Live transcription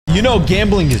You know,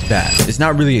 gambling is bad. It's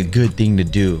not really a good thing to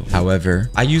do.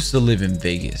 However, I used to live in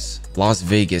Vegas. Las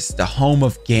Vegas, the home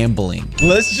of gambling.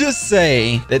 Let's just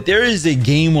say that there is a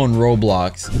game on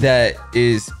Roblox that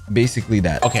is basically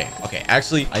that. Okay.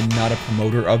 Actually, I'm not a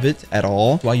promoter of it at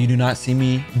all. That's why you do not see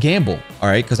me gamble. All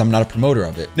right, because I'm not a promoter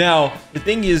of it. Now, the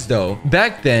thing is though,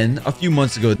 back then, a few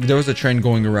months ago, there was a trend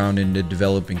going around in the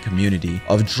developing community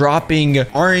of dropping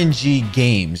RNG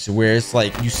games where it's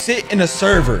like you sit in a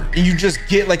server and you just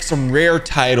get like some rare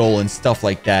title and stuff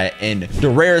like that. And the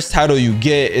rarest title you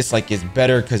get, it's like it's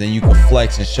better because then you can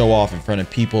flex and show off in front of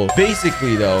people.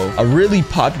 Basically though, a really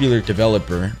popular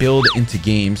developer, Build Into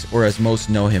Games, or as most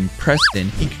know him, Preston,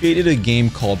 he created a game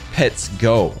called Pets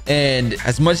Go. And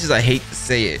as much as I hate to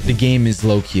say it, the game is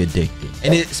low-key addicting.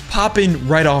 And it's popping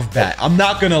right off bat. I'm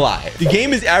not gonna lie. The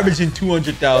game is averaging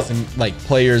 200,000 like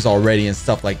players already and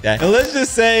stuff like that. And let's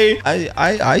just say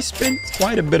I spent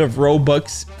quite a bit of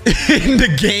Robux in the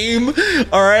game.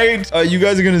 All right. You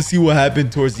guys are gonna see what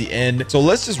happened towards the end. So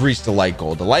let's just reach the light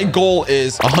goal. The light goal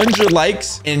is 100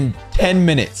 likes in 10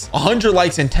 minutes. 100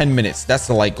 likes in 10 minutes. That's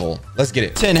the light goal. Let's get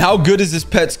it. 10. How good is this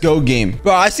Pets Go game?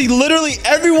 Bro, I see literally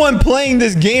everyone playing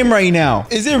this game right now.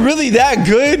 Is it really that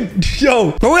good?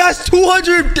 Yo, bro, that's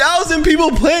 200,000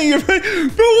 people playing it. Bro,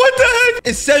 what the heck?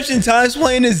 Inception Time's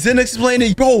playing it. Zenix playing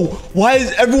it. Bro, why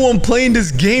is everyone playing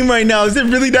this game right now? Is it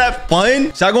really that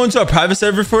fun? Should I go into a private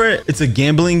server for it? It's a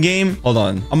gambling game. Hold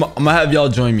on. I'm gonna have y'all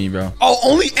join me, bro. Oh,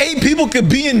 only 8 people could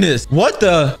be in this. What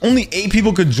the? Only 8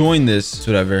 people could join this. It's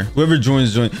whatever. Whoever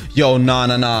joins, join. Yo,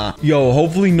 nah. Yo,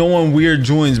 hopefully no one weird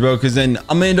joins, bro, because then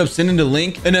I'm gonna end up sending the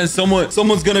link and then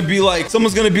someone's gonna be like,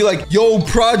 yo,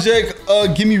 project,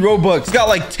 give me Robux. It's got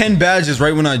like 10 badges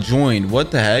right when I joined.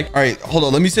 What the heck? All right, hold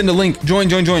on. Let me send the link.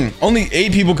 Join. Only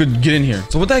 8 people could get in here.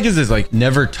 So what the heck is this? Like,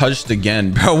 never touched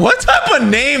again, bro. What type of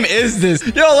name is this?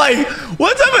 Yo, like,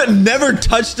 what type of never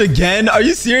touched again? Are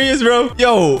you serious, bro?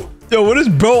 Yo, what is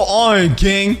bro on,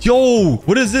 king? Yo,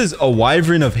 what is this? A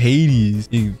wyvern of Hades.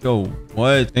 Yo,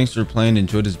 what? Thanks for playing.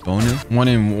 Enjoy this bonus. 1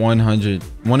 in 100.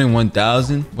 1 in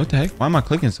 1,000. What the heck? Why am I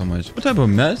clicking so much? What type of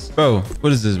mess? Bro,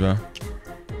 what is this, bro?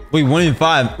 Wait, 1 in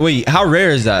 5. Wait, how rare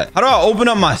is that? How do I open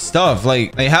up my stuff?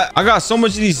 Like I got so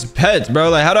much of these pets, bro.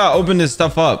 Like, how do I open this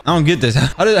stuff up? I don't get this.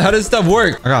 How does stuff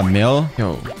work? I got mail.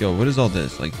 Yo, what is all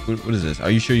this? Like, what is this?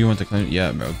 Are you sure you want to claim?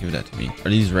 Yeah, bro, give that to me. Are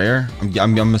these rare?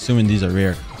 I'm assuming these are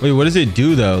rare. Wait, what does it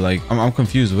do though? Like, I'm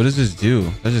confused. What does this do?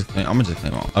 I'm gonna just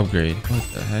claim all. Upgrade. What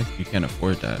the heck? You can't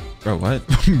afford that, bro. What?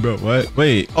 Bro, what?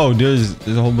 Wait. Oh, there's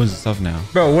a whole bunch of stuff now,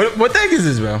 bro. What the heck is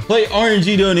this, bro? Play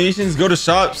RNG donations. Go to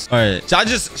shops. All right.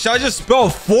 Should I just bro?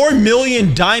 4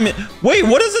 million diamond. Wait,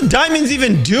 what does the diamonds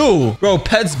even do, bro?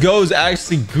 Pets Go is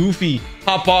actually goofy.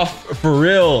 Pop off for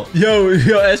real. Yo,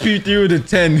 SP3 with a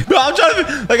 10. Bro, I'm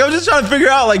just trying to figure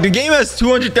out, like, the game has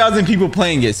 200,000 people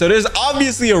playing it. So there's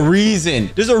obviously a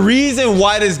reason. There's a reason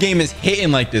why this game is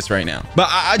hitting like this right now. But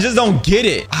I just don't get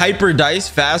it. Hyper dice,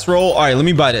 fast roll. All right, let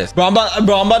me buy this. Bro, I'm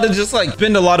about to just like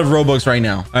spend a lot of Robux right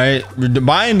now. All right, we're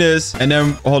buying this and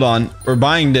then hold on. We're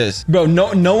buying this. Bro,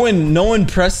 no one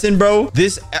Preston, bro.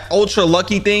 This ultra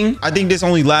lucky thing, I think this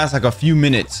only lasts like a few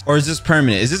minutes. Or is this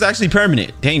permanent? Is this actually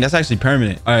permanent? Dang, that's actually permanent.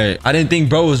 All right, I didn't think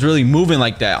bro was really moving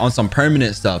like that on some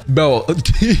permanent stuff, bro.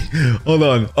 hold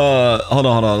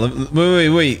on.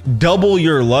 Wait. Double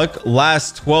your luck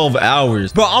lasts 12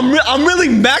 hours, bro. I'm really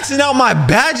maxing out my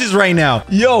badges right now.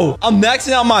 Yo, I'm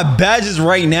maxing out my badges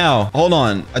right now. Hold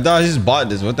on, I thought I just bought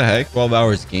this. What the heck? 12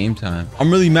 hours game time.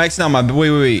 I'm really maxing out my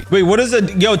wait. What does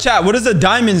chat, what does the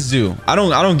diamonds do? I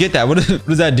don't get that. What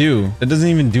does that do? That doesn't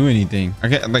even do anything.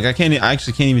 I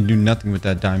actually can't even do nothing with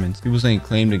that diamonds. People saying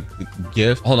claim to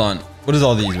gift. Hold on. What is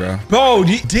all these, bro? Bro,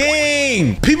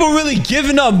 dang. People really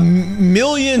giving up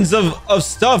millions of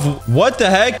stuff. What the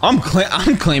heck? I'm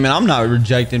claiming. I'm not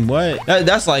rejecting. What?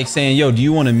 That's like saying, yo, do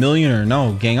you want $1 million or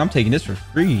no? Gang, I'm taking this for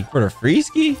free. For the free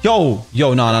ski? Yo,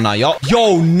 nah, y'all.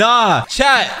 Yo, nah.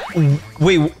 Chat.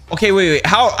 Wait. Okay, wait.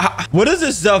 How what does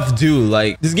this stuff do?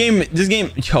 Like, this game,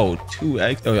 yo,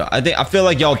 2x. Oh, yeah. I feel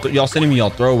like y'all sending me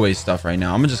y'all throwaway stuff right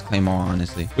now. I'm gonna just claim all,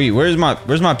 honestly. Wait, where's my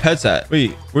pets at?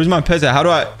 Wait, where's my pets at?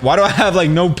 Why do I have like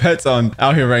no pets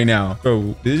out here right now,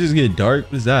 bro? Did it just get dark?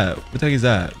 What is that? What the heck is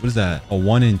that? What is that? A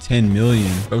 1 in 10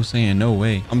 million, bro, saying no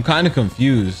way. I'm kind of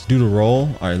confused. Do the roll.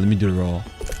 All right, let me do the roll.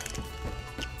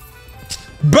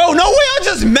 Bro, no way I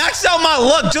just maxed out my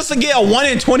luck just to get a 1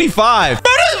 in 25.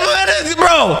 Bro,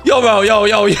 yo,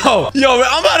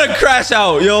 I'm about to crash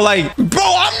out. Yo, like, bro,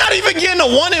 I'm not even getting a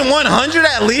 1 in 100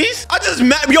 at least. I just,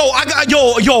 nah,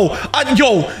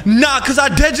 because I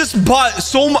did just bought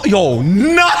so much. Yo,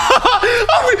 nah.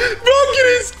 I'm getting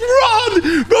robbed.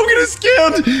 Bro, I'm getting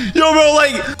scammed. Yo, bro,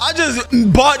 like, I just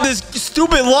bought this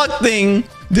stupid luck thing.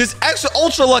 This extra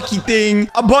ultra lucky thing.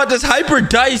 I bought this hyper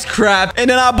dice crap. And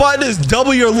then I bought this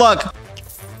double your luck.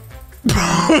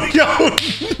 Bro, yo.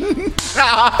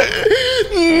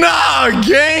 Nah,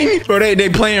 gang. Bro, they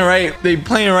playing right. They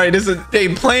playing right. They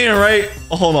playing right.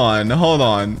 Hold on. Hold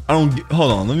on.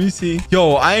 Let me see.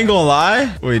 Yo, I ain't gonna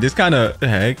lie. Wait, this kind of the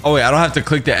heck. Oh, wait, I don't have to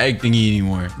click the egg thingy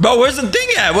anymore. Bro, where's the thing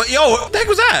at? What? Yo, what the heck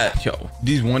was that? Yo,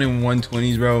 these 1 in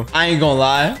 120s, bro. I ain't gonna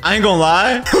lie.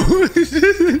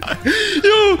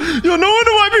 Yo, no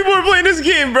wonder why people are playing this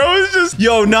game, bro. It's just,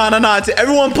 yo, nah. To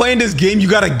everyone playing this game, you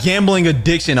got a gambling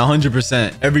addiction,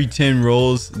 100%. Every 10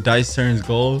 rolls, dice turns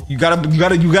gold. You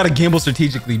gotta gamble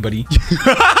strategically, buddy.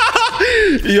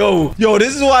 Yo,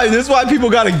 this is why people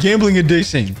got a gambling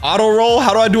addiction. Auto roll?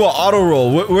 How do I do an auto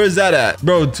roll? Where is that at?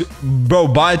 Bro,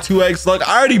 buy 2x luck.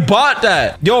 I already bought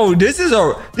that. Yo, this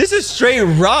is straight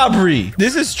robbery.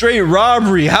 This is straight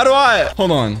robbery. How do I?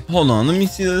 Hold on. Let me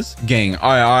see this. Gang.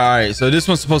 All right. So this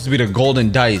one's supposed to be the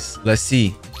golden dice. Let's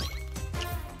see.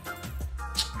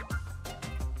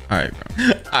 All right,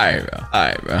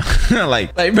 bro.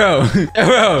 like, bro.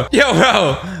 Yo,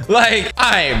 bro. Like,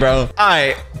 all right, bro. All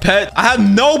right, pet. I have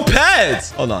no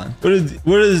pets. Hold on.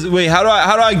 Wait, how do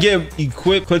I get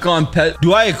equip? Click on pet.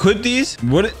 Do I equip these?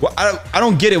 I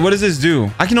don't get it. What does this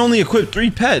do? I can only equip 3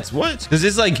 pets. What? Does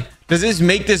this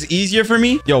make this easier for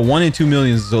me? Yo, 1 in 2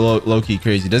 million is low-key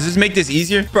crazy. Does this make this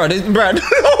easier? Bro, no way.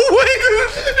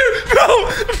 Bro,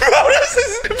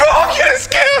 I'm getting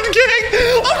scammed, gang.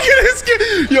 I'm getting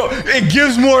scammed. Yo, it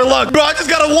gives more luck. Bro, I just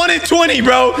got a 1 in 20,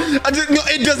 bro.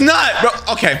 It does not, bro.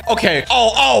 Okay.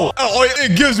 Oh,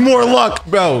 it gives more luck,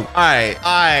 bro. All right,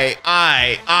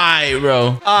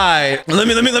 bro. All right.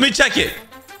 Let me check it.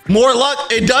 More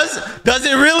luck? It does? Does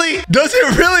it really? Yo,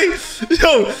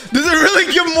 does it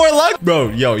really give more luck? Bro,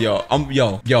 yo,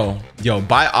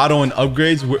 buy auto and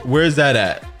upgrades. Where is that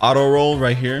at? Auto roll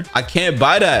right here. I can't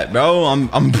buy that, bro.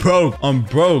 I'm broke.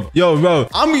 Yo, bro.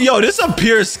 This is a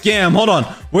pure scam. Hold on.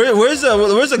 Where's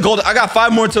the gold? I got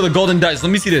 5 more to the golden dice.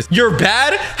 Let me see this. You're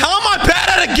bad? How am I bad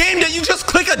at a game that you just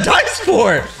click a dice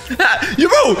for? You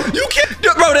can't.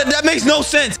 Bro, that makes no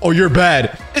sense. Oh, you're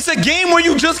bad. It's a game where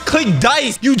you just click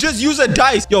dice. You just use a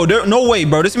dice. Yo, no way,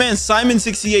 bro. This man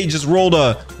Simon68 just rolled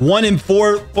a 1 in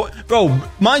 4. Bro,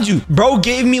 mind you, bro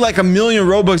gave me like 1 million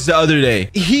Robux the other day.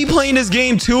 He playing this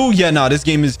game too? Yeah, no, this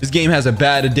game has a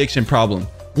bad addiction problem.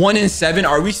 1 in 7.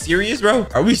 Are we serious, bro?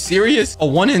 Are we serious? A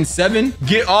 1 in 7?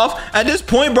 Get off. At this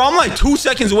point, bro, I'm like 2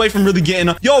 seconds away from really getting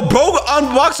up. Yo, bro,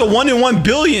 unbox a 1 in 1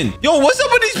 billion. Yo, what's up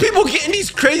with these people getting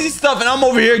these crazy stuff? And I'm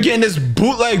over here getting this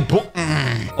bootleg.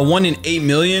 A 1 in 8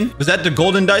 million? Was that the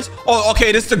golden dice? Oh,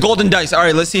 okay, this is the golden dice. All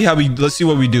right, let's see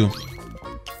what we do.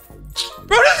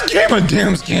 Bro, this game a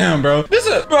damn scam, bro. This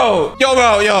is, bro. Yo.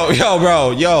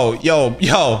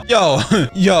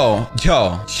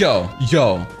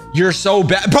 You're so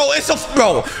bad, bro.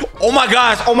 Bro. Oh my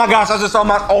gosh. I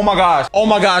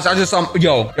just saw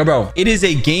yo, bro. It is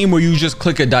a game where you just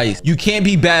click a dice. You can't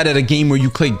be bad at a game where you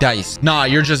click dice. Nah,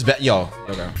 you're just bad. Yo,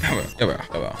 bro.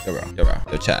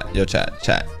 Yo, chat.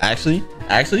 Actually,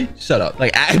 shut up.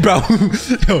 Like, bro.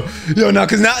 No,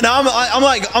 because now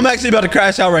I'm actually about to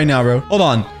crash out right now, bro. Hold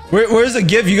on. Where's the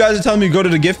gift? You guys are telling me to go to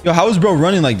the gift. Yo, how is bro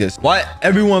running like this? Why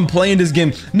everyone playing this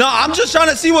game? No, I'm just trying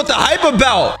to see what the hype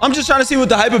about.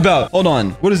 Hold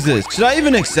on. What is this? Should I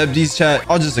even accept these, chat?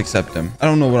 I'll just accept them. I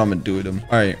don't know what I'm gonna do with them.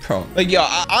 All right, bro. Like, yo,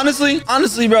 honestly,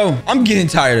 bro, I'm getting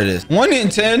tired of this. 1 in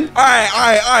 10. All right.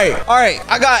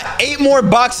 I got 8 more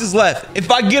boxes left.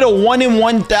 If I get a 1 in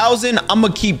 1,000, I'm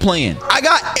gonna keep playing. I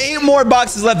got 8 more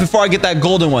boxes left before I get that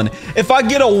golden one. If I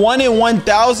get a 1 in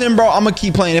 1,000, bro, I'm gonna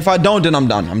keep playing. If I don't, then I'm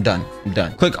done. I'm done.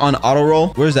 Click on auto roll.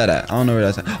 Where's that at? I don't know where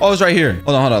that's at. Oh, it's right here.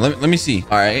 Hold on. Let me see.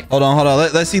 All right. Hold on.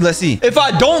 Let's see. If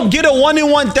I don't get a 1 in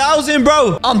 1,000,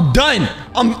 bro, I'm done.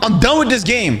 I'm done with this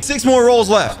game. 6 more rolls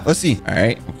left. Let's see. All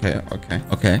right.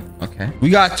 Okay.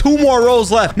 We got 2 more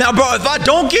rolls left. Now, bro, if I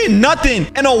don't get nothing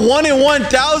and a 1 in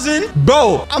 1,000,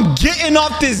 bro, I'm getting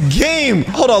off this game.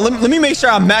 Hold on. Let me make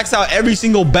sure I max out every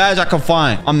single badge I can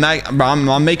find. I'm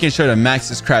making sure to max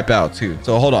this crap out too.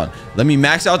 So hold on. Let me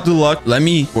max out the luck. Let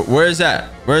me, where is that?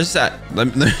 Where's that?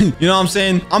 You know what I'm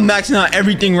saying? I'm maxing out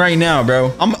everything right now,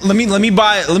 bro. Let me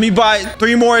buy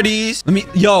 3 more of these.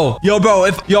 Yo, bro.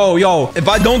 If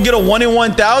I don't get a 1 in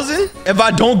 1,000,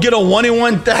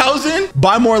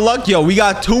 buy more luck. Yo, we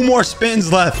got 2 more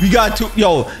spins left. We got 2.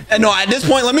 Yo, and no, at this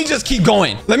point, let me just keep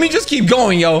going.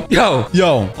 Yo.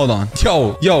 Hold on.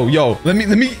 Yo. Let me.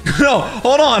 No,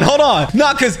 hold on.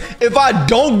 Nah, because if I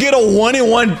don't get a 1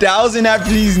 in 1,000 after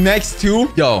these next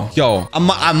 2, yo,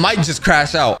 I might just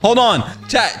crash out. Hold on,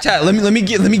 chat. Let me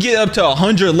get up to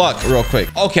 100 luck real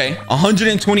quick. Okay,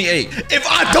 128. If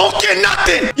I don't get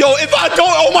nothing,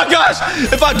 oh my gosh,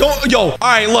 if I don't, all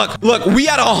right, look, we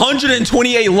at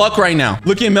 128 luck right now.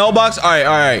 Look in mailbox. All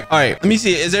right. Let me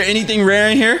see. Is there anything rare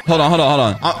in here? Hold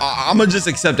on. I'm gonna just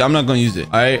accept it. I'm not gonna use it.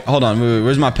 All right, hold on. Wait,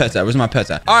 where's my pets at? All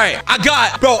right, I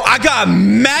got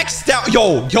maxed out.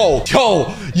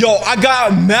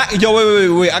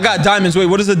 Wait. I got diamonds. Wait,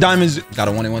 what is the diamonds? Got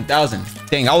a 1 in 1,000.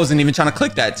 Dang, I wasn't even trying to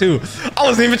click that too. Dang, I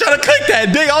was trying to click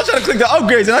the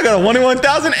upgrades and I got a 1 in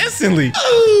 1,000 instantly.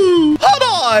 Ooh, hold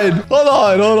on.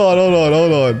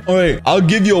 All right, I'll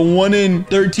give you a 1 in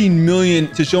 13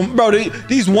 million to show me. Bro,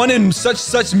 these 1 in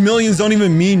such millions don't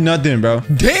even mean nothing, bro.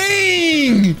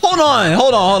 Dang.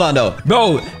 Hold on though.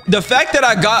 Bro, the fact that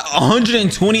I got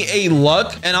 128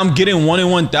 luck and I'm getting 1 in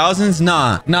 1,000s,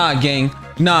 nah, gang.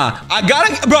 Nah, I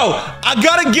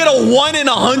gotta get a 1 in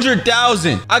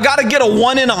 100,000. I gotta get a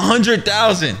 1 in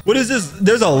 100,000. What is this?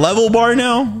 There's a level bar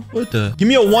now? What the? Give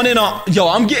me a 1 in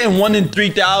I'm getting 1 in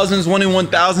 3,000s, 1 in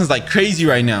 1,000s like crazy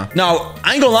right now. Now,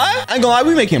 I ain't gonna lie.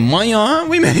 We making money, huh?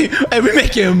 We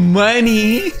making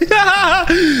money.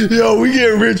 Yo, we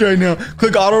getting rich right now.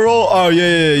 Click auto roll. Oh,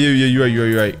 yeah.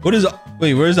 You're right. What is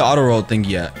Wait, where's the auto roll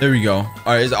thingy at? There we go. All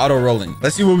right, it's auto rolling.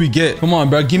 Let's see what we get. Come on,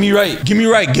 bro. Give me right. Give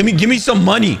me some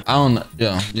money. I don't know.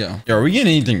 Yeah. Yo, are we getting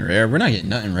anything rare? We're not getting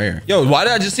nothing rare. Yo, why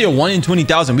did I just see a 1 in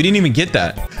 20,000? We didn't even get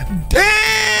that. Dang!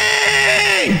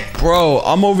 Bro,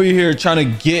 I'm over here trying to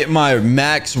get my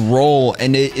max roll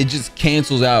and it just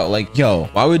cancels out. Like, yo,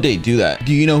 why would they do that?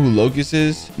 Do you know who Locust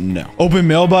is? No. Open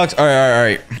mailbox. All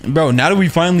right. Bro, now that we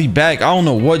finally back, I don't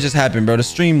know what just happened, bro. The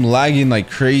stream lagging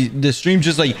like crazy. The stream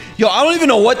just like, yo, I don't even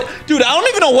know what, dude, I don't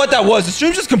even know what that was. The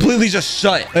stream just completely just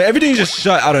shut. Like, everything just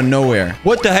shut out of nowhere.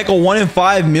 What the heck? A 1 in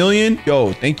 5 million?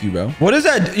 Yo, thank you, bro. What is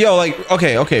that? Yo, like,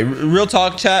 okay. Real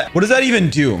talk, chat. What does that even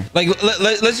do? Like,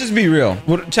 let's just be real.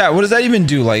 Chat, what does that even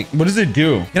do? Like, what does it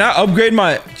do? Can I upgrade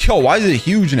my... Yo, why is it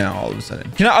huge now all of a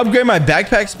sudden? Can I upgrade my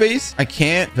backpack space? I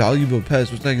can't. Valuable pets.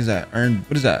 What the heck is that? Earn...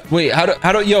 What is that? Wait, how do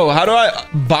I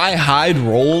buy hide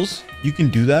rolls? You can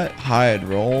do that? Hide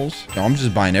rolls? Yo, I'm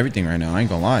just buying everything right now. I ain't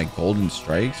gonna lie. Golden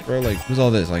strikes, bro. Like, what's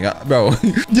all this? Like, bro.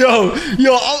 yo,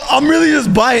 I'm really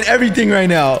just buying everything right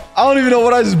now. I don't even know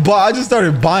what I just bought. I just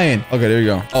started buying. Okay, there you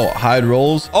go. Oh, hide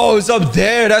rolls. Oh, it's up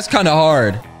there. That's kind of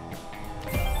hard.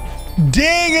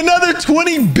 Dang, another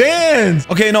 20 bands.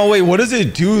 Okay, no, wait. What does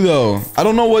it do, though? I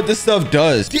don't know what this stuff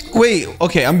does. Wait,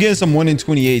 okay. I'm getting some 1 in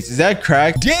 28s. Is that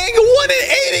crack? Dang, 1 in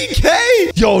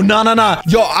 80K. Yo, nah.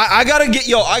 Yo, I gotta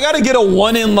get a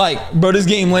 1 in, like, bro, this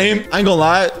game lame. I ain't gonna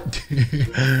lie.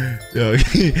 Yo,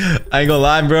 I ain't gonna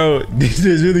lie, bro.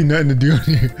 There's really nothing to do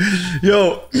here.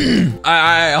 Yo, all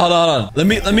right, hold on. Let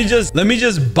me just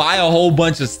buy a whole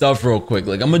bunch of stuff real quick.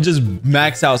 Like, I'm gonna just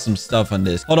max out some stuff on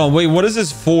this. Hold on, wait, what is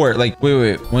this for? Like,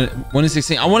 wait. 1 in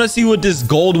 16. I want to see what this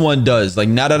gold one does. Like,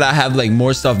 now that I have like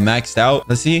more stuff maxed out.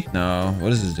 Let's see. No, what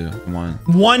does this do? Come on.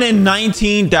 1 in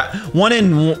 19. 1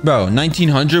 in, bro,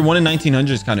 1900. 1 in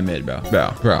 1900 is kind of mid, bro.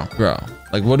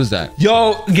 Like, what is that?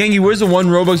 Yo, Gangy, where's the 1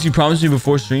 Robux you promised me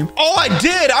before stream? Oh, I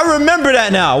did. I remember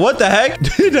that now. What the heck?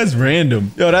 Dude, that's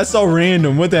random. Yo, that's so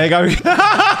random. What the heck?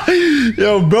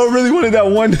 Yo, bro really wanted that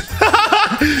 1.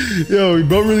 Yo,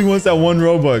 bro really wants that 1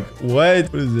 Robux.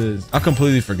 What is this? I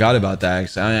completely forgot about that,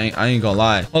 actually. I ain't gonna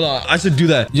lie. Hold on. I should do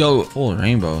that. Yo, full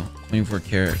rainbow. 24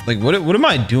 carats. Like, what am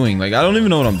I doing? Like, I don't even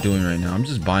know what I'm doing right now. I'm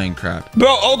just buying crap.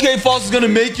 Bro, okay, False is gonna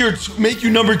make you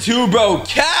number 2, bro.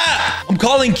 Cap! I'm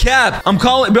calling cap. I'm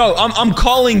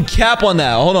calling cap on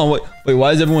that. Hold on. Wait,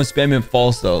 why is everyone spamming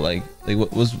false though? Like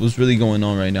what's really going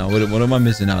on right now? What am I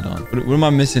missing out on? What am I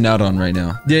missing out on right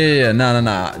now? Yeah.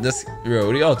 Nah. Just, bro,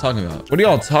 what are y'all talking about?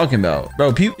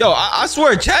 Bro, people, yo, I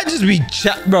swear, chat just be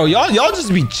chat, bro. Y'all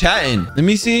just be chatting. Let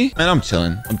me see. Man, I'm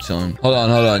chilling. Hold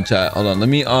on, chat. Hold on. Let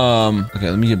me okay,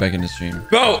 let me get back in the stream.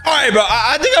 Bro, all right, bro.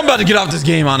 I think I'm about to get off this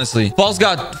game, honestly. False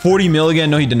got 40 mil again.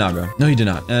 No, he did not, bro. No, he did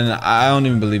not. And I don't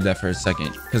even believe that for a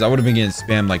second, because I would have been getting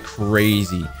spammed like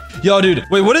crazy. Yo, dude.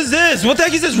 Wait, what is this? What the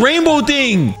heck is this rainbow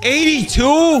thing? 82?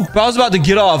 Bro, I was about to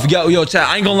get off. Yo, chat.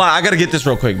 I ain't gonna lie. I gotta get this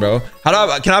real quick, bro.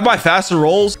 Can I buy faster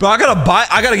rolls? Bro, I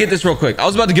gotta get this real quick. I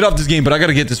was about to get off this game, but I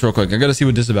gotta get this real quick. I gotta see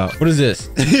what this is about. What is this?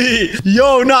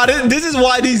 Yo, nah, this is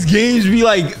why these games be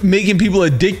like making people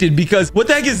addicted, because what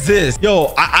the heck is this?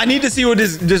 Yo, I need to see what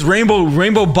this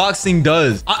rainbow box thing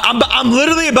does. I'm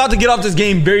literally about to get off this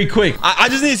game very quick. I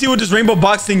just need to see what this rainbow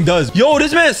box thing does. Yo,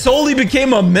 this man solely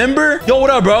became a member. Yo, what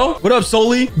up, bro? What up,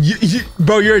 Soli?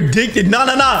 Bro, you're addicted. Nah.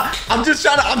 I'm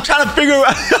trying to figure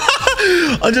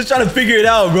I'm just trying to figure it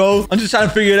out, bro. I'm just trying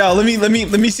to figure it out. Let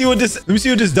me see what this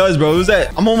does, bro. Who's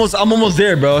that? I'm almost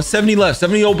there, bro. 70 left.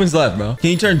 70 opens left, bro.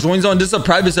 Can you turn joins on? This is a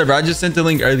private server. I just sent the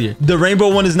link earlier. The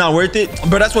rainbow one is not worth it,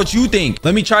 but that's what you think.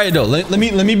 Let me try it though. Let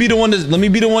me be the one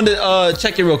to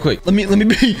check it real quick. Let me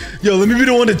be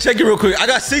the one to check it real quick. I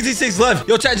got 66 left.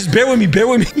 Yo, chat, just bear with me.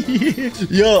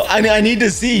 Yo, I need to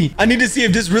see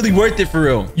if this really worth it for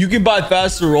real. You can buy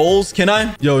faster rolls. Can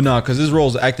I? Yo, nah, because this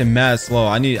roll's acting mad slow.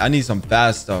 I need some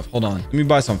fast stuff. Hold on. Let me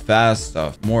buy some fast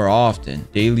stuff more often.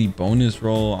 Daily bonus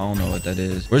roll. I don't know what that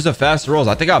is. Where's the faster rolls?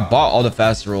 I think I bought all the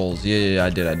faster rolls. Yeah, I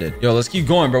did. Yo, let's keep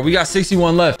going, bro. We got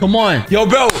 61 left. Come on. Yo,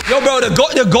 bro.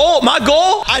 The goal. My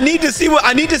goal. I need to see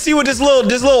what this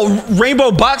little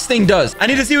rainbow box thing does. I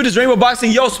need to see what this rainbow box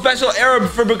thing. Yo, special Arab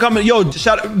for becoming. Yo, I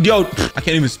can't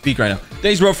even speak right now.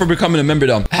 Thanks, bro, for becoming a member,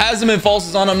 though. Has him and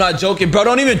falses on. I'm not joking, bro.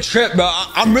 Don't even trip, bro.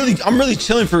 I'm really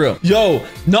chilling for real. Yo,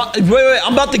 wait.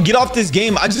 I'm about to get off this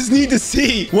game. I just need to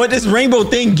see what this rainbow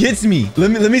thing gets me.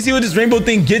 Let me see what this rainbow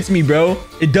thing gets me, bro.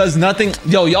 It does nothing.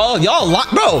 Yo, y'all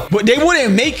bro. But they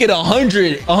wouldn't make it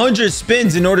 100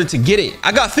 spins in order to get it.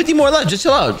 I got 50 more left. Just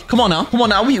chill out. Come on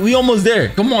now. We almost there.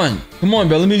 Come on,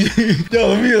 bro. Let me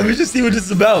just see what this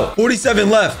is about. 47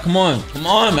 left. Come on,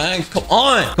 man. Come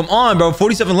on, bro.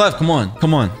 47 left. Come on.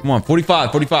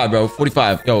 45, bro.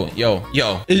 45. Yo.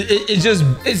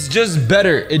 It's just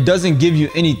better. It doesn't give you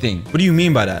anything. What do you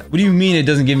mean by that? What do you mean it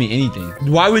doesn't give me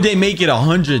anything? Why would they make it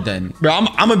 100 then? Bro,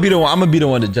 I'm gonna be the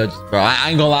one to judge. Bro, I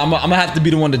ain't gonna lie. I'm gonna have to be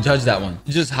the one to judge that one.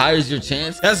 It just hires your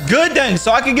chance. That's good then.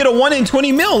 So I can get a 1 in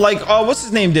 20 mil. Like, what's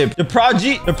his name did? The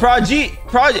Project.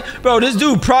 Bro, this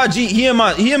dude Project, he in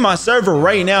my server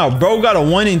right now. Bro got a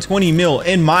 1 in 20 mil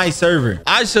in my server.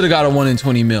 I should have got a 1 in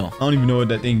 20 mil. I don't even know what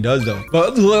that thing does though.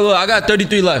 But look, I got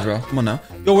 33 left, bro. Come on now.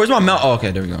 Yo, where's my mount? Oh,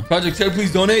 okay, there we go. Project Terry,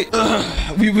 please donate.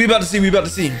 We about to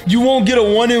see. You won't get a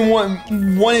 1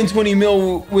 in 20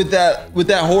 mil with that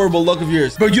horrible luck of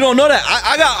yours. Bro, you don't know that.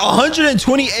 I got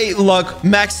 128 luck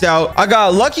maxed out. I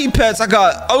got lucky pets. I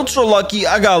got ultra lucky.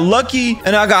 I got lucky,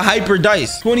 and I got hyper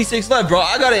dice. 26 left, bro.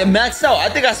 I got it maxed out. I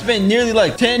think I spent nearly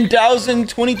like 10,000,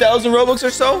 20,000 Robux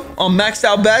or so on maxed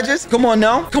out badges. Come on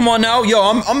now. Yo,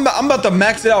 I'm about to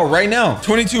max it out right now.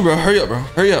 22, bro. Hurry up, bro.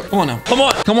 Come on now.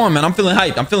 Come on, man. I'm feeling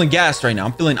hyped. I'm feeling gassed right now.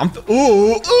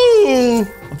 Ooh.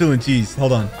 I'm feeling cheese.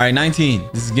 Hold on. All right, 19.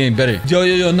 This is getting better.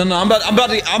 Yo. No. I'm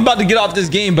about to get off this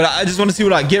game, but I just want to see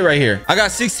what I get right here. I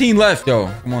got 16 left. Yo,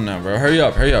 come on now, bro. Hurry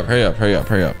up.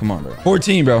 Come on, bro.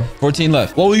 14, bro. 14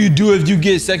 left. What will you do if you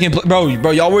get second place?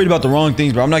 Bro, y'all worried about the wrong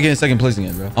things, bro. I'm not getting second place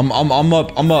again, bro. I'm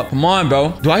up. Come on,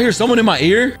 bro. Do I hear someone in my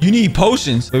ear? You need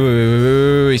potions.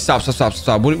 Wait. Stop.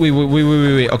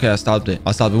 Wait. Okay, I stopped it.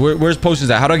 Where's potions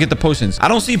at? How do I get the potions? I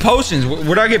don't see potions.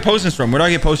 Where do I get potions from? How do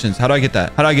I get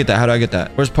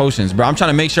that? Where's potions, bro? I'm trying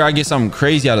to make sure I get something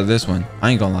crazy out of this one. I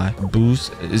ain't gonna lie.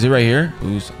 Boost. Is it right here?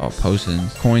 Boost. Oh,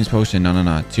 potions. Coins potion.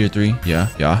 No. Tier 3.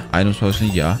 Yeah. Items potion.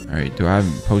 Yeah. All right. Do I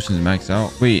have potions maxed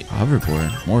out? Wait.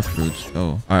 Hoverboard. More fruits.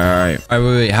 Oh. All right.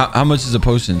 Wait. How much is the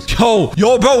potions?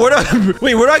 Yo, bro. Where do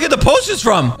I get the potions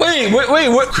from? Wait.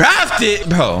 What? Craft it,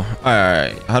 bro. All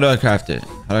right. How do I craft it?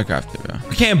 Bro?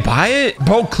 I can't buy it?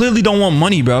 Bro, clearly don't want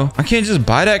money, bro. I can't just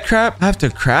buy that crap. I have to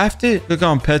craft it. Click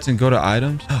on pets and go to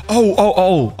items.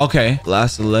 Oh. Okay.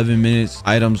 Last 11 minutes.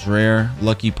 Items rare.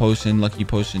 Lucky potion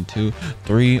 2,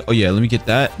 3. Oh, yeah. Let me get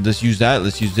that. Let's use that.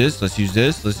 Let's use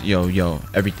this. Yo.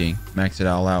 Everything. Max it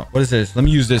all out. What is this? Let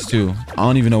me use this too. I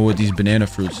don't even know what these banana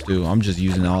fruits do. I'm just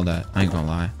using all that. I ain't gonna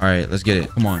lie. All right. Let's get it.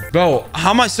 Come on. Bro, how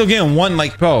am I still getting one?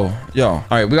 Like, bro. Yo. All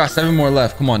right. We got 7 more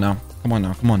left. Come on now. Come on.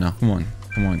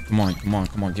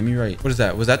 Get me right. What is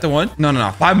that? Was that the one? No.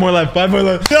 5 more left. No,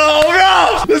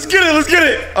 bro. Let's get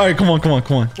it. All right. Come on. 4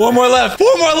 more left.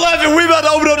 And we about to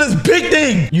open up this big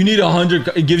thing. You need 100.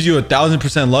 It gives you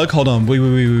 1,000% luck. Hold on.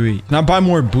 Wait. Can I buy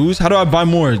more boost? How do I buy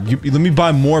more? Let me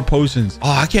buy more potions.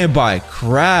 Oh, I can't buy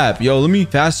crap. Yo, let me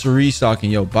faster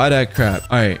restocking. Yo, buy that crap.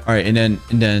 All right. And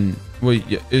then wait,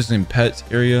 it's in pets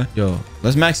area. Yo,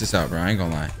 let's max this out, bro. I ain't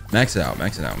gonna lie. Max it out.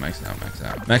 Max out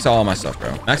all my stuff,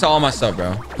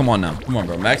 bro. Come on now. Come on,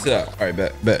 bro. Max it out. All right,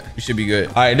 bet. We should be good.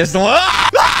 All right, this is the one.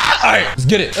 All right, let's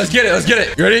get it. Let's get it. Let's get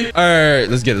it. You ready? All right,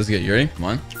 let's get it. Let's get it. You ready? Come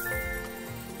on.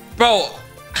 Bro,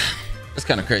 that's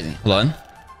kind of crazy. Hold on.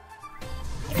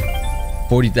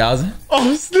 40,000.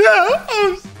 Oh, snap.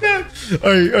 Oh, snap. All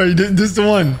right. This is the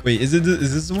one. Wait, is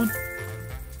this the one?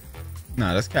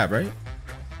 Nah, that's cap, right?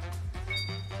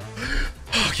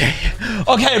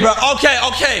 Okay, bro.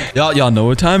 Okay. Y'all know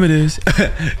what time it is.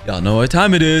 Y'all know what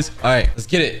time it is. All right, let's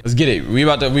get it. Let's get it. We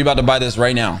about to buy this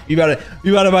right now. We about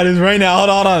to buy this right now.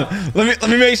 Hold on. Let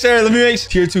me make sure.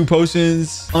 Tier 2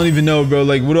 potions. I don't even know, bro.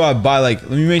 Like, what do I buy? Like,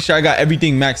 let me make sure I got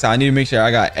everything maxed out. I need to make sure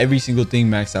I got every single thing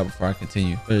maxed out before I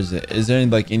continue. What is it? Is there any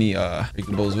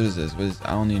breakables? What is this?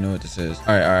 I don't even know what this is.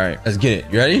 All right. Let's get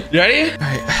it. You ready? All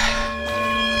right.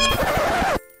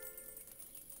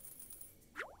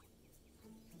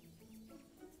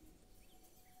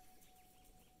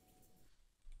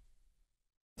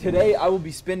 Today, I will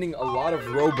be spending a lot of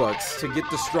Robux to get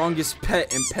the strongest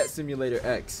pet in Pet Simulator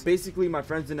X. Basically, my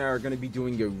friends and I are going to be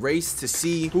doing a race to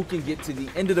see who can get to the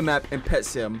end of the map in Pet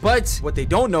Sim. But what they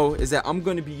don't know is that I'm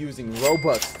going to be using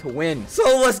Robux to win. So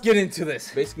let's get into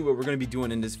this. Basically, what we're going to be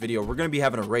doing in this video, we're going to be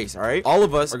having a race, all right? All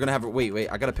of us are going to have a...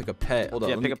 Wait. I got to pick a pet. Hold on.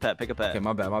 Yeah, pick a pet. Okay,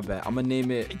 my bad. I'm going to name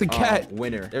it... the cat.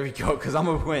 Winner. There we go, because I'm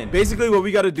going to win. Basically, what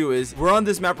we got to do is, we're on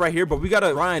this map right here, but we got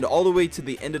to grind all the way to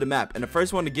the end of the map. And the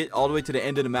first one to get all the way to the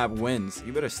end of the map wins.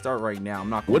 You better start right now. I'm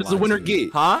not gonna What does the winner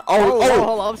get? Huh? Hold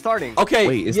on, I'm starting. Okay.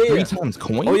 Wait, it's 3 times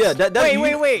coins? Oh yeah,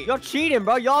 Wait. Y'all cheating,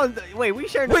 bro. We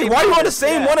sharing. Wait, why you on the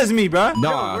same one as me, bro?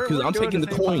 Nah, because I'm taking the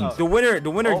coins. The winner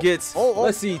gets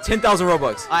let's see, 10,000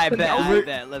 Robux. I bet.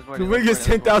 Let's run it. The winner gets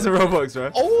 10,000 Robux, bro.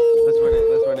 Oh. Let's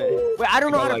run it. Wait, I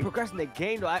don't know how to progress in the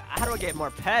game though. How do I get more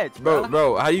pets,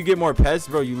 bro? How do you get more pets,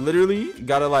 bro? You literally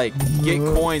gotta like get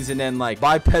coins and then like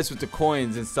buy pets with the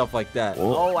coins and stuff like that.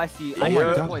 Oh, I see. I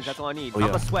have the coins. That's all I need.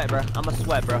 I'm a sweat, bro.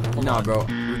 Nah, bro.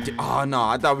 Oh no,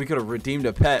 I thought we could have redeemed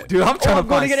a pet, dude. I'm trying to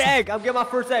go to get an egg. I'm getting my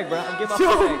first egg, bro. I'm getting my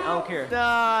first egg. I don't care.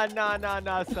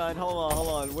 Nah, son. Hold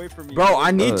on. Wait for me. Bro,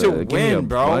 I need to win,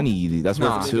 bro. Bunny. That's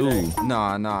worth 2.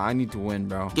 Nah. I need to win,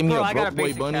 bro. Give me a broke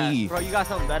boy bunny. Bro, you got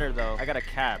something better though. I got a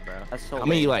cat, bro. That's so.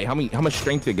 How much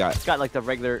strength it got? It's got like the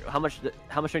regular. How much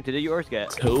strength did yours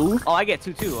get? 2. Oh, I get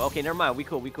 2 too. Okay, never mind. We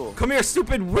cool. Come here,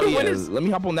 stupid. Let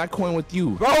me hop on that coin with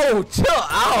you. Bro, chill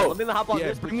out. Let me hop on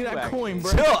this. Bring me that coin,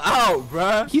 bro. Chill out,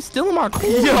 bro. He's stealing my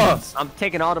coins. Yeah. I'm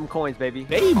taking all them coins, baby.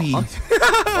 Baby. Hold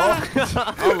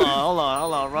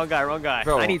on. Wrong guy.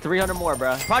 Bro. I need 300 more,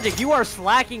 bro. Project, you are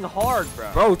slacking hard,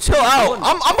 bro. Bro, chill out.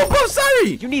 I'm above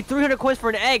Sari. You need 300 coins for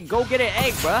an egg. Go get an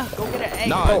egg, bro. Go get an egg.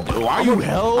 Nah, why are you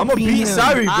helping? I'm gonna beat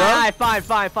Sari, bro. Alright, fine.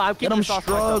 I'm Get him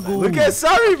struggle. Look at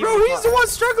Sari, bro. He's the one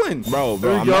struggling. Bro,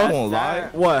 I'm not gonna lie.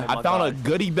 What? I found a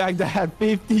goodie bag that had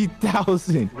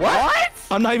 50,000. What?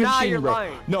 I'm not even cheating, you're bro.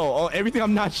 Lying. No, everything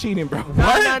I'm not cheating, bro.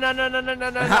 What?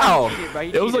 No. How?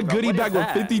 It was a goodie bag with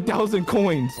 50,000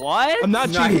 coins. What? I'm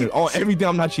not cheating. On everything,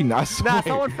 I'm not cheating. I swear. Nah,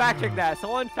 someone fact check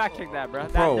that, bro.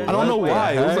 Bro, I don't know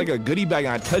why. It was like a goodie bag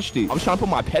and I touched it. I was trying to put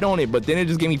my pet on it, but then it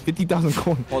just gave me 50,000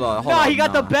 coins. Hold on. No, he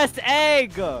got the best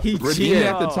egg. He redeemed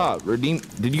at the top.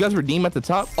 Did you guys redeem at the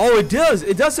top? Oh, it does.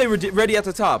 It does say ready at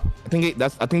the top. I think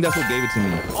that's what gave it to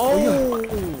me. Oh.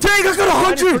 Dang, I got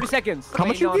 100. 30 seconds. How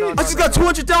much you get? I just got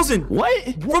 200,000.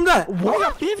 What? From that. Why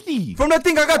got 50? From that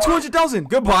thing, I got 200,000.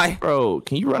 Goodbye. Bro,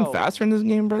 can you run faster in this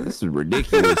game, bro? This is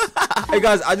ridiculous. Hey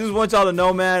guys, I just want y'all to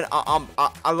know, man.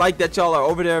 I like that y'all are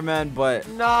over there, man. But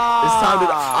nah, it's time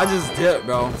to. I just dip,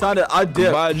 bro. It's time to. I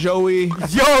dip. Bye, Joey.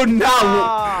 Yo,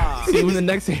 now. See you in the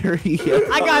next area.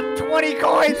 I got 20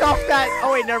 coins off that.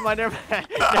 Oh wait, never mind.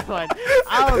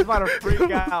 I was about to freak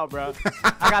out, bro.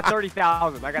 I got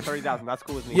 30,000. That's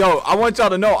cool with me. Yo, I want y'all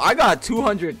to know I got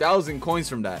 200,000 coins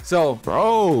from that. So,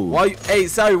 bro, while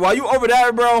you over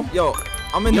there, bro. Yo,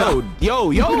 I'm in yo.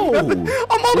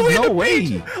 I'm all the way in the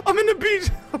beach. I'm in the beach.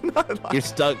 I'm not lying.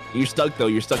 You're stuck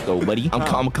though, buddy.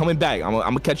 I'm coming back. I'm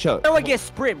gonna catch up. How do I get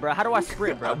sprint, bro? How do I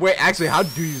sprint, bro? Wait, actually, how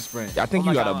do you sprint? I think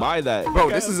you gotta buy that. Bro,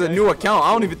 this is a new account.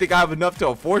 I don't even think I have enough to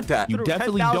afford that. You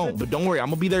definitely don't, but don't worry, I'm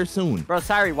gonna be there soon. Bro,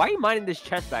 Sari, why are you mining this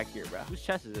chest back here, bro? Whose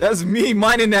chest is it? That's me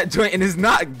mining that joint, and it's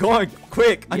not going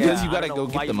quick. Because you gotta go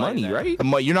get the money, right?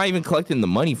 You're not even collecting the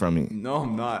money from it. No,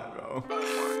 I'm not, bro. Oh my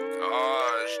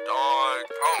gosh, dog.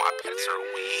 Bro, my pets are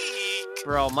weak.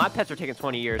 Bro, my pets are taking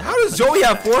 20 years. How does Joey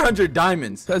have 400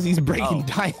 diamonds? Because he's breaking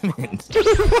diamonds.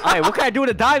 Alright, what can I do with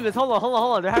the diamonds? Hold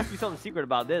on. There has to be something secret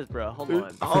about this, bro. Hold on.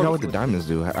 I forgot what the diamonds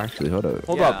do. Actually, hold up.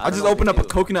 Hold Yeah, up. I I don't just know what opened they up a do.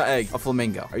 coconut egg. A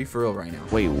flamingo. Are you for real right now?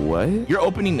 Wait, what? You're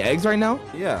opening the eggs right now?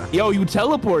 Yeah. Yo, you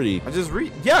teleported. I just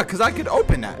Yeah, because I could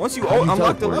open that. Once you How you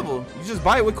unlock the teleport? level, you just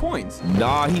buy it with coins.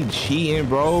 Nah, he cheating,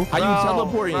 bro. How you Bro,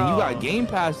 teleporting? bro. You got game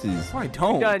passes. I You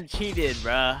don't. done cheated,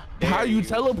 bro. How you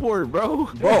teleport, bro?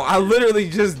 Bro, I literally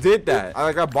just did that.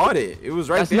 I bought it. It was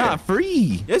right That's there. not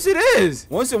free. Yes, it is.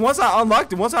 Once I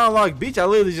unlocked it, once I unlocked beach, I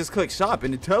literally just clicked shop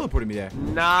and it teleported me there.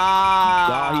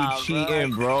 Nah. He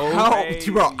cheating, bro. How,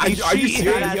 crazy. bro? Are you cheating,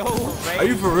 serious? yo. Are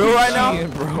you for real right now? Cheating,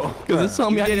 bro. Because it's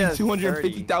telling me I You did need a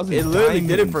 250,000. It literally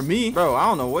did it for me, bro. I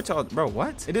don't know what y'all, bro.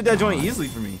 What? It did that joint easily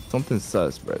for me. Something's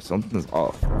sus, bro. Something's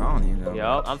off. Bro, I don't even know.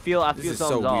 Yo, I feel This feel is so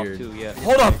something's off weird. too. Yeah.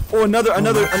 Hold up. Oh, another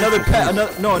pet.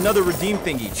 Another redeem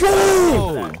thingy. Yo!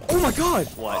 Oh my god.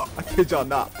 What? I kid y'all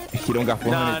not. He don't got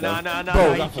 400 No. though.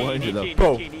 Bro, He got 400 though.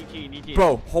 Bro.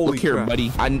 Bro, holy Look here, crap.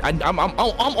 buddy. I'm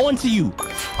on to you.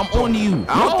 I'm on to you.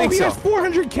 I don't think he so. has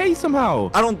 400K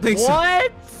somehow. I don't think so.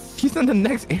 What? He's in the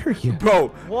next area. Bro,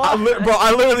 What?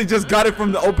 I literally just got it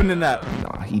from the opening app.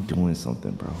 Nah, he doing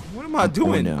something, bro. What am I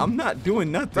doing? down. I'm not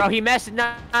doing nothing. Bro, he messed.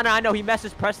 No, I know he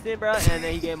messes Preston, bro, and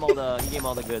then he gave him all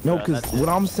the goods. No, bro. because That's it. what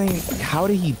I'm saying, how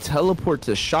did he teleport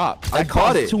to shop? I That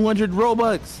caught costs it. 200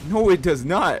 Robux. No, it does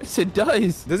not. Yes, it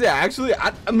does. Does it actually?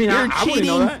 I mean, You're I wouldn't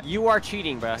know cheating. that. You are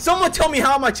cheating, bro. Someone tell me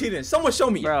how am I cheating? Someone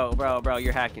show me. Bro,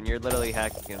 you're hacking. You're literally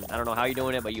hacking. I don't know how you're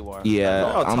doing it, but you are.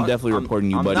 Yeah, Bro, I'm definitely reporting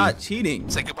you, I'm buddy. not cheating.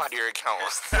 Say goodbye to your account.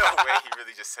 No way, he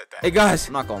really just said that. Hey guys,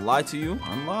 I'm not gonna lie to you.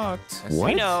 Unlocked. What?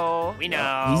 We know. We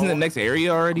know. He's in the next area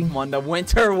already? I'm on the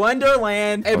winter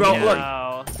wonderland. Hey bro, Okay. look.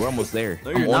 No. We're almost there.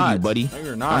 No, I'm you're on not. you, buddy. No,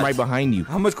 you're not. I'm right behind you.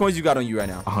 How much coins you got on you right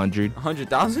now? 100.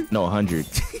 100,000? No, 100.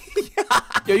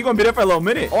 Yo, you gonna be there for a little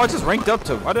minute. Oh, I just ranked up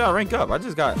to. Why did I rank up? I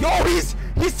just got. Yo, he's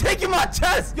taking my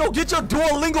chest. Yo, get your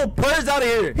Duolingo birds out of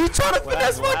here. He's trying to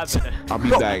finesse What my chest. happened? I'll be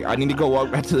back. I need to go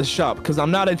walk back to the shop because I'm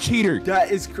not a cheater.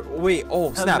 That is wait.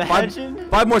 Oh snap! Imagine.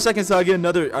 Five more seconds till I get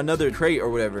another crate or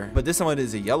whatever. But this one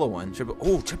is a yellow one. Triple.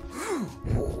 Oh,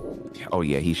 Oh,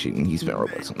 yeah, he's cheating. He spent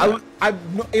Robux on that.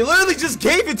 he literally just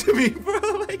gave it to me, bro.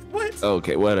 Like what?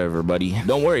 Okay, whatever, buddy.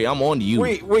 Don't worry. I'm on to you.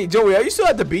 Wait, Joey, are you still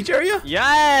at the beach area?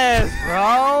 Yes,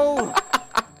 bro.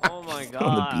 Oh my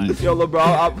god. beach. Yo, look, bro,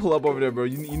 I'll pull up over there, bro.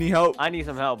 You need help? I need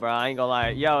some help, bro. I ain't gonna lie.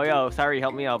 Yo, sorry,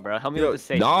 help me out, bro. Help me Yo, with the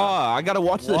safe. Nah, I gotta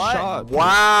watch the What? shop.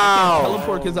 Wow.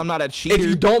 Teleport because I'm not a If cheater.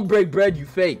 you don't break bread, you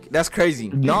fake. That's crazy.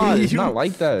 Nah, it's You- not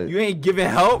like that. You ain't giving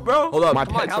help, bro. Hold up. My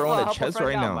Come on, pets help are on us- the help chest us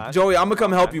right out, now. man. Joey, I'm gonna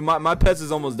come help you. My pets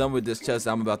is almost done with this chest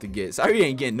I'm about to get. Sorry, you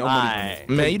ain't getting no money from Alright.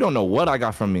 me. Man, you don't know what I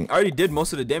got from me. I already did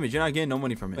most of the damage. You're not getting no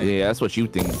money from it. Yeah, that's what you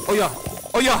think. Oh yeah.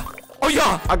 Oh yeah. Oh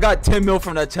yeah. I got 10 mil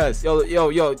from that chest. Yo.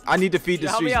 I need to feed the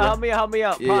Help me streets, out, bro. help me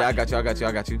out. Yeah, I got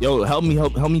you. Yo, help me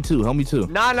too. Help me too.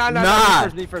 Nah. Nah.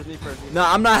 Me first.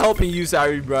 Nah, I'm not helping you,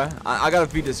 sorry, bro. I gotta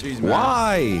feed the streets, man.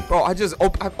 Why? Bro, I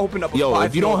opened up a Yo,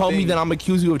 if you don't 5-year-old help me, thing. then I'm gonna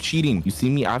accuse you of cheating. You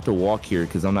see me, I have to walk here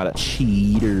because I'm not a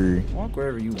cheater. Walk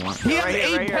wherever you want. He has Right here,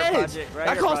 8 right here, pets. Project, right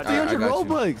That here, costs Project. 300 I got you.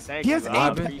 Robux. Thank He you, has bro. I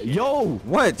 8 appreciate pets. it. Yo,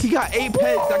 What? he got 8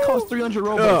 pets. That costs 300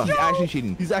 Robux. Ugh. He's actually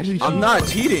cheating. He's actually cheating. I'm not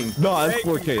cheating. No, that's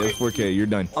 4K. That's 4K. You're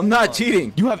done. I'm not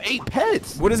cheating. You have 8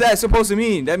 pets. What is that supposed to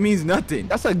mean? That means nothing.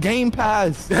 That's a game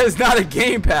pass. That is not a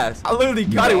game pass. I literally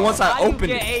got it once I How you opened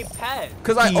get it. 8 pets?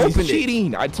 Cause I He's opened it.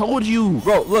 cheating. I told you.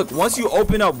 Bro, look, once you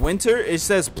open up winter, it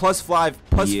says plus five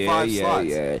slots. No, You're it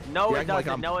acting doesn't.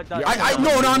 like No, it doesn't.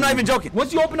 No, I'm not even joking.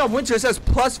 Once you open up winter, it says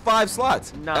plus 5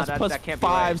 slots. Nah, That's plus that can't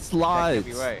 5 be right. slots. That can't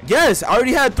be right. Yes, I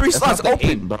already had 3 That's slots not the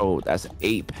 8, open. bro. That's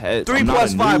 8 pets. 3 I'm not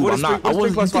plus a 5. noob. What I'm is not. 3 I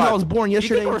was. plus You think I 5? was born You think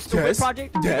yesterday? we're stupid, Yes.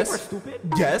 Project? You think Yes. we're stupid?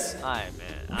 Yes. Alright,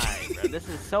 bro. This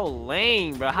is so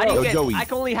lame, bro. How do you Yo, get? Joey. I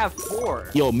can only have 4.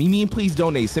 Yo, Mimi, please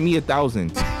donate. Send me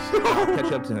 1,000. I'll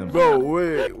catch up to him. Bro,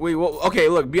 wait. Well, okay,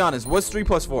 look, be honest. What's 3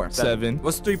 plus 4? 7.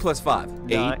 What's 3 plus 5?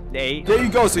 8. 8. There you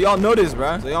go. So y'all know this,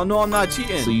 bro. So y'all know I'm not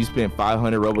cheating. So you spent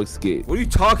 500 Robux to get. What are you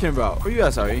talking about? Where you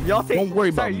at, sorry? Y'all think? Don't worry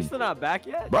about sorry, me. you still not back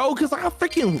yet? Bro, because I got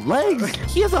freaking legs.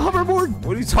 He has a hoverboard.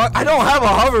 What are you talking? I don't have a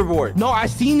hoverboard. No, I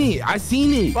seen it.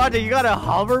 Project, you got a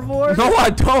hoverboard? No, I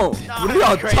don't. What are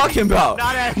y'all crazy. talking about?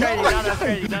 Not that crazy. Not that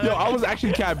crazy. Not Yo, that I was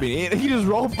actually capping. And he just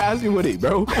rolled past me with it,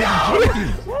 bro. I was joking.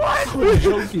 What? I was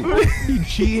joking. He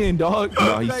cheating, dog.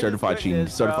 No, he's Thank certified cheating.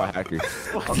 goodness, Certified bro.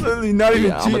 hacker. I'm literally not even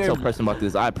Yeah, I'm gonna cheating. tell Preston about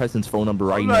this. I have Preston's phone number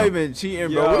right I'm now. not even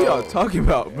cheating, bro. What Yo. y'all talking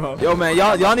about, bro? Yo, man,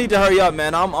 y'all need to hurry up,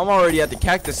 man. I'm already at the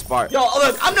cactus spot. Yo,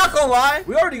 look, I'm not gonna lie.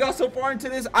 We already got so far into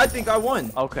this. I think I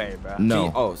won. Okay, bro.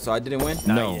 No. Oh, so I didn't win?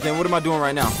 No. Then what am I doing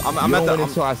right now? I'm You at don't the. win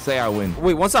until I say I win.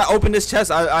 Wait, once I open this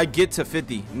chest, I get to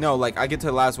 50. No, like I get to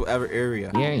the last whatever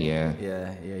area. Yeah.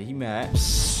 Yeah, he mad.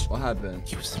 What happened?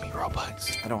 Use me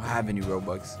Robux. I don't have any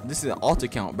Robux. This is an alt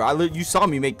account, bro. You saw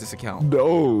me make this account.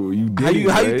 No, you didn't.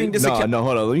 How you think this No, account? no,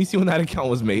 hold on. Let me see when that account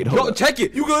was made. Hold Yo, on. check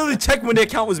it. You can literally check when the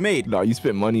account was made. No, you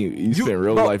spent money. You spent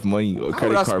real bro, life money or How credit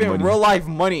would I card spend money. real life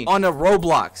money on a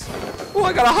Roblox? Oh,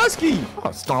 I got a husky.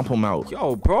 Oh, stomp him out.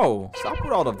 Yo, bro, stop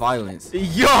with all the violence.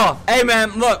 Yo, hey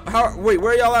man, look. Wait,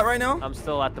 where y'all at right now? I'm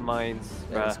still at the mines,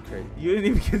 bro. That's crazy. You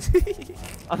didn't even get to.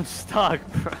 I'm stuck,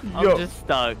 bro. Yo. I'm just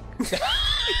stuck.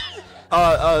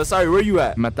 Sorry, where you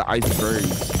at? I'm at the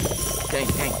icebergs.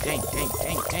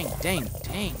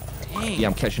 Dang. Yeah,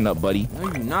 I'm catching up, buddy. No,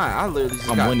 you're not. I literally just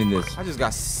I'm got, winning this. I just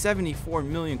got 74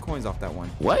 million coins off that one.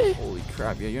 What? Holy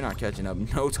crap. Yeah, you're not catching up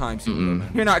no time soon,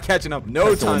 man. You're not catching up no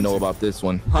Preston will time know soon. about this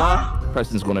one. Huh?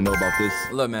 Preston's gonna know about this.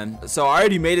 Look, man. So I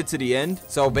already made it to the end.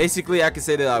 So basically, I can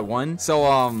say that I won. So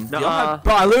Nuh-uh.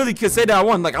 bro, I literally could say that I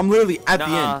won. Like I'm literally at the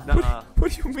Nuh-uh, end. nuh-uh.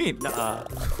 What do you mean? Nuh-uh.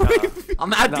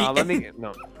 I'm at the Nah, end. let me.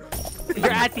 No.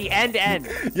 You're at the end.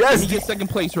 Let Yes, me get second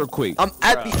place real quick. I'm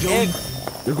at the end.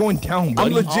 You're going down, I'm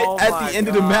buddy. legit Oh at my the end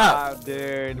of the map. God,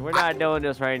 dude. We're not doing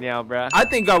this right now, bro. I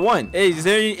think I won. Hey, is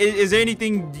there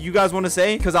anything you guys want to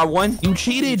say? Cause I won. You You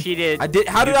cheated. cheated. I did.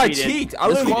 How did You I cheated. cheat? I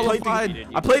literally Disqualified. played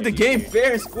I played the game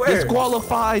fair and square.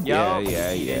 Disqualified. Yo.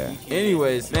 Yeah.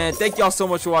 Anyways, man, thank y'all so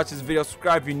much for watching this video.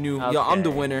 Subscribe if you're new. Yo, I'm the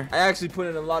Okay. winner. I actually put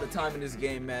in a lot of time in this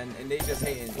game, man, and they just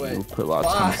hating. You put a lot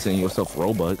of time sending yourself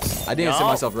Robux. I didn't send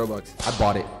No. myself Robux. I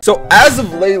bought it. So as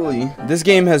of lately, this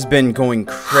game has been going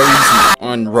crazy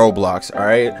on Roblox, all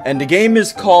right? And the game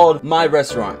is called My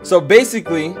Restaurant. So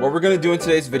basically, what we're gonna do in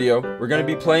today's video, we're gonna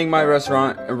be playing My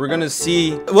Restaurant, and we're gonna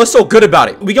see what's so good about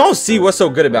it. We gonna see what's so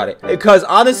good about it. Because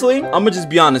honestly, I'm gonna just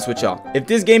be honest with y'all. If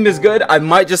this game is good, I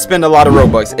might just spend a lot of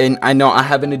Robux. And I know I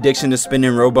have an addiction to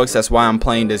spending Robux. That's why I'm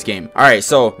playing this game. All right,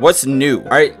 so what's new? All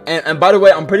right, and by the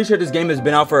way, I'm pretty sure this game has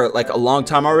been out for like a long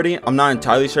time already. I'm not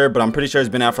entirely sure, but I'm pretty sure it's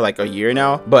been out for like a year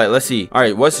now. But let's see. All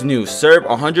right, what's new? Serve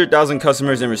 100,000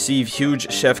 customers and receive huge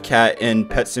chef cat in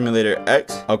Pet Simulator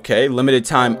X. Okay, limited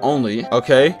time only.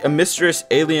 Okay, a mysterious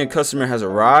alien customer has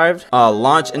arrived.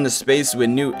 Launch into space with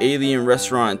new alien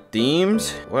restaurant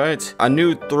themes. What? A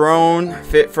new throne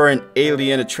fit for an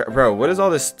alien bro, what is all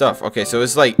this stuff? Okay, so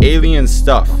it's like alien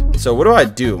stuff. So what do I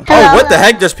do? Oh, what the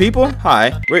heck? There's people?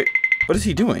 Hi. Wait. What is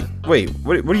he doing? Wait,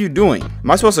 what are you doing?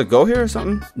 Am I supposed to go here or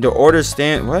something? The order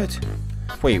stand. What?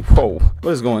 Wait, whoa.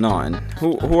 What is going on?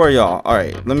 Who are y'all? All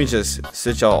right, let me just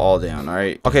sit y'all all down. All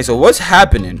right. Okay, so what's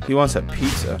happening? He wants a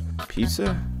pizza.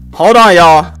 Pizza? Hold on,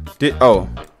 y'all. Oh,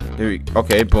 there we.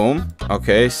 Okay, boom.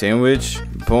 Okay, sandwich.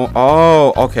 Boom.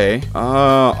 Oh, okay.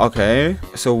 Okay.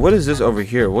 So what is this over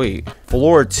here? Wait.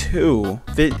 Floor 2.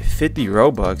 50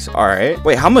 Robux. All right.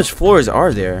 Wait, how much floors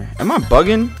are there? Am I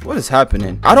bugging? What is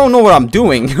happening? I don't know what I'm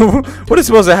doing. What is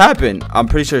supposed to happen? I'm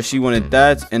pretty sure she wanted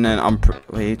that, and then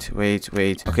wait.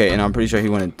 Okay, and I'm pretty sure he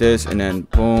wanted this, and then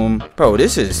boom. Bro,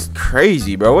 this is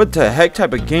crazy, bro. What the heck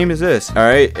type of game is this? All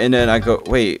right, and then I go.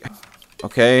 Wait.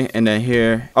 Okay, and then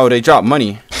here. Oh, they dropped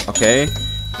money. Okay.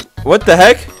 What the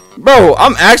heck? Bro,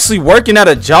 I'm actually working at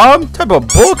a job? What type of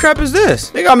bullcrap is this?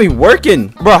 They got me working.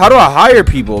 Bro, how do I hire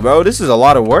people, bro? This is a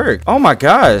lot of work. Oh my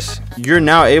gosh. You're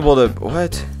now able to...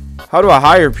 What? How do I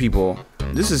hire people?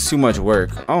 This is too much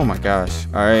work. Oh my gosh.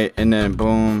 All right, and then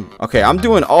boom. Okay, I'm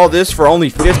doing all this for only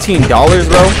 $15,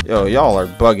 bro. Yo, y'all are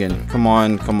bugging. Come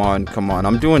on.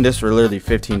 I'm doing this for literally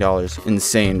 $15.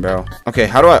 Insane, bro. Okay,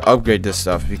 how do I upgrade this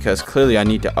stuff? Because clearly I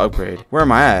need to upgrade. Where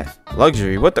am I at?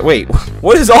 Luxury. What the? Wait.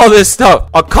 What is all this stuff?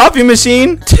 A coffee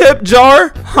machine? Tip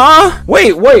jar? Huh?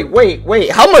 Wait.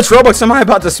 How much Robux am I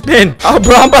about to spend? Oh,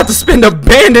 bro, I'm about to spend a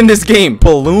band in this game.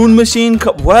 Balloon machine?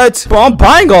 What? Bro, I'm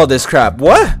buying all this crap.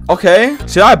 What? Okay.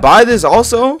 Should I buy this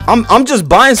also? I'm just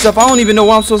buying stuff. I don't even know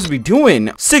what I'm supposed to be doing.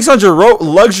 600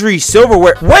 luxury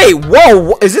silverware. Wait,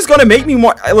 whoa. Is this gonna make me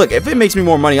more? Look, if it makes me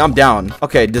more money, I'm down.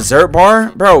 Okay, dessert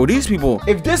bar. Bro, these people.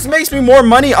 If this makes me more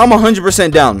money, I'm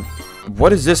 100% down.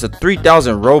 What is this? A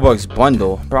 3,000 Robux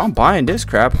bundle? Bro, I'm buying this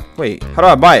crap. Wait, how do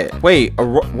I buy it? Wait,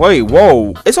 wait,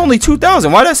 whoa. It's only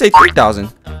 2,000. Why did I say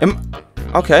 3,000?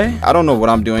 Okay. I don't know what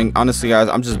I'm doing. Honestly, guys,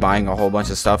 I'm just buying a whole bunch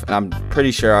of stuff. And I'm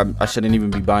pretty sure I shouldn't even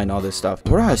be buying all this stuff.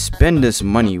 Where do I spend this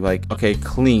money? Like, okay,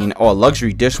 clean. Oh, a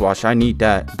luxury dishwasher. I need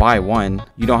that. Buy one.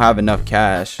 You don't have enough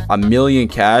cash. 1 million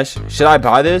cash. Should I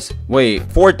buy this? Wait,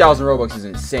 4,000 Robux is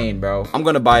insane, bro. I'm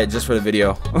gonna buy it just for the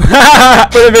video. For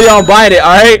the video, I'm buying it,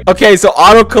 all right? Okay, so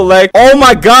auto collect. Oh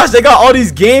my gosh, they got all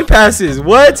these game passes.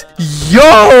 What?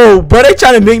 Yo, bro, they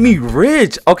trying to make me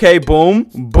rich. Okay, boom,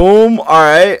 boom. All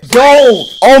right. Yo,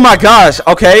 oh my gosh.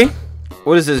 Okay.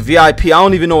 What is this? VIP? I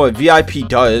don't even know what VIP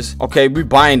does. Okay, we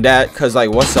buying that because, like,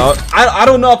 what's up? I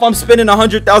don't know if I'm spending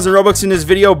 100,000 Robux in this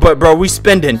video, but, bro, we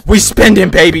spending. We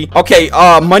spending, baby. Okay,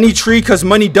 money tree, because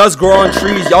money does grow on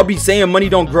trees. Y'all be saying money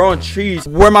don't grow on trees.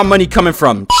 Where my money coming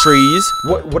from? Trees.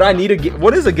 What I need to get?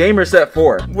 What is a gamer set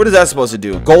for? What is that supposed to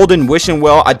do? Golden wishing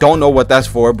well. I don't know what that's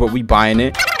for, but we buying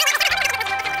it.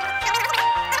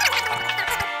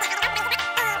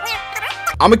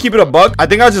 I'm gonna keep it a buck. I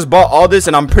think I just bought all this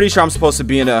and I'm pretty sure I'm supposed to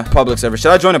be in a public server.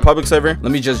 Should I join a public server?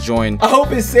 Let me just join. I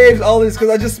hope it saves all this because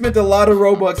I just spent a lot of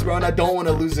Robux, bro, and I don't want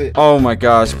to lose it. Oh my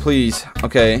gosh, please.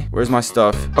 Okay, where's my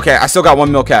stuff? Okay, I still got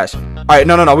 1 mil cash. All right,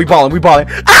 no, we balling.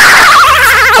 Ah!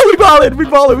 We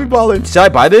balling. Should I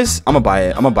buy this? I'm gonna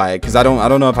buy it because I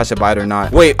don't know if I should buy it or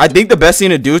not. Wait, I think the best thing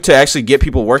to do to actually get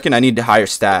people working, I need to hire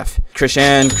staff.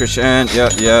 Christian,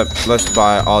 yep. Let's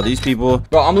buy all these people.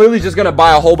 Bro, I'm literally just gonna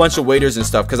buy a whole bunch of waiters and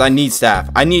stuff because I need staff.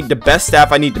 I need the best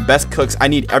staff. I need the best cooks. I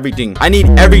need everything.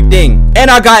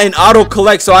 And I got an auto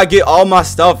collect, so I get all my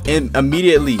stuff in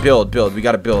immediately. Build. We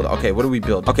gotta build. Okay, what do we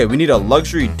build? Okay, we need a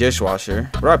luxury dishwasher.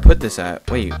 Where do I put this at?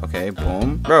 Wait, okay,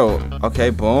 boom. Bro, okay,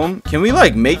 boom. Can we,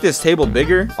 like, make this table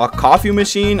bigger? A coffee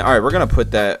machine? All right, we're gonna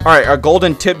put that. All right, a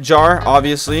golden tip jar,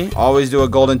 obviously. Always do a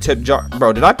golden tip jar.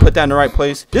 Bro, did I put that in the right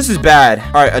place? This is bad.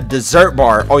 All right, a dessert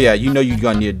bar. Oh yeah, you know you're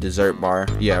gonna need a dessert bar.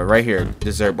 Yeah, right here,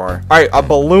 dessert bar. All right, a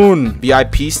balloon.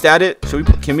 VIP status.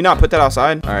 Can we not put that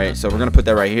outside? All right, so we're gonna put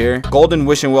that right here. Golden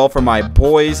wishing well for my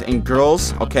boys and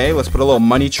girls. Okay, let's put a little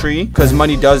money tree because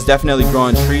money does definitely grow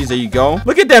on trees. There you go.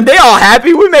 Look at them, they all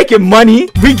happy. We're making money.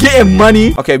 We getting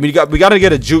money. Okay, we gotta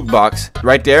get a jukebox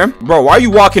right there. Bro, why are you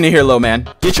walking in here, little man?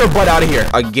 Get your butt out of here.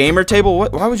 A gamer table?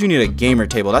 What? Why would you need a gamer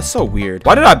table? That's so weird.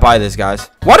 Why did I buy this, guys?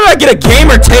 Why did I get a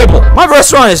gamer table? My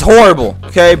restaurant is horrible.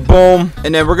 Okay, boom.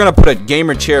 And then we're gonna put a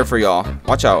gamer chair for y'all.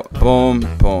 Watch out. Boom,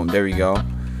 boom. There we go.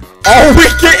 Oh, we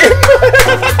getting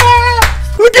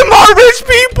look at my rich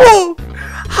people.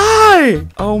 Hi.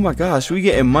 Oh my gosh, we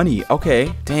getting money.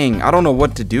 Okay, dang, I don't know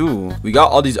what to do. We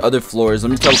got all these other floors.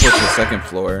 Let me teleport to the second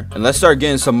floor and let's start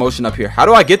getting some motion up here. How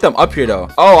do I get them up here though?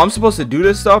 Oh, I'm supposed to do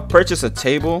this stuff. Purchase a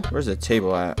table. Where's the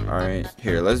table at? All right,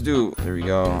 here, let's do. There we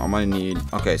go. I'm gonna need.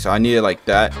 Okay, so I need it like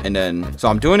that, and then so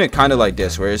I'm doing it kind of like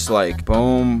this, where it's like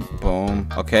boom, boom.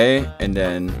 Okay, and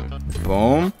then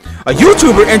boom. A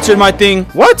YouTuber entered my thing.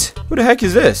 What? Who the heck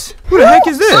is this? Who the heck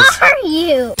is this? Who are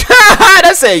you?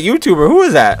 That's a YouTuber. Who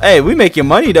is that? Hey, we making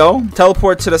money though.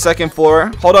 Teleport to the second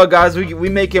floor. Hold on, guys. We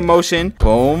making motion.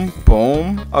 Boom,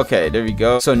 boom. Okay, there we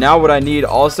go. So now what I need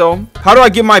also. How do I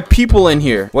get my people in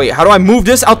here? Wait, how do I move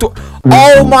this out to?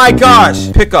 Oh my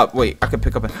gosh. Pick up. Wait, I can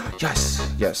pick up. Yes.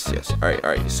 All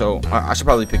right. So I should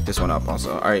probably pick this one up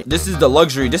also. All right. This is the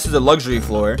luxury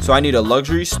floor. So I need a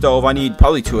luxury stove. I need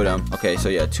probably 2 of them. Okay, so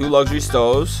yeah, 2 luxury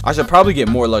stoves. I should probably get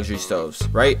more luxury stoves,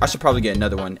 right? I should probably get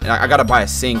another one. And I gotta buy a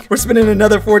sink. We're spending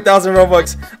another 4,000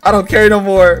 Robux. I don't care no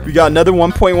more. We got another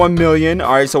 1.1 million.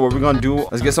 All right, so what we're gonna do,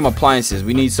 let's get some appliances.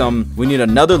 We need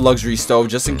another luxury stove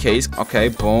just in case. Okay,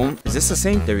 boom. Is this a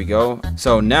sink? There we go.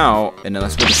 So now, and then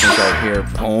let's put the sink right here.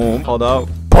 Boom. Hold up.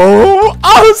 Boom.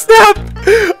 Oh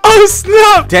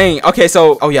snap. Dang. Okay,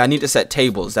 so oh yeah, I need to set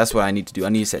tables. That's what I need to do. I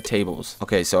need to set tables.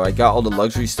 Okay, so I got all the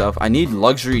luxury stuff. I need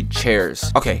luxury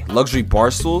chairs. Okay, luxury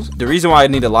bar stools. The reason why I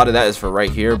need a lot of that is for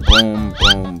right here. Boom,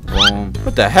 boom, boom.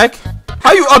 What the heck?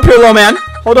 How you up here, little man?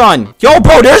 Hold on. Yo,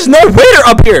 bro, there's no waiter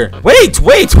up here. Wait.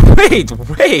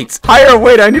 Hire a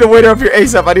waiter. I need a waiter up here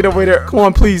ASAP. I need a waiter. Come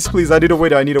on, please. I need a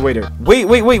waiter.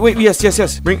 Wait. Yes.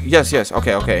 Yes.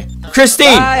 Okay.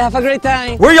 Christine. Bye, have a great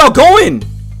time. Where y'all going?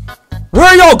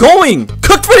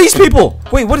 Cook for these people.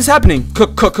 Wait, what is happening?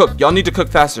 Cook. Y'all need to cook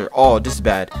faster. Oh, this is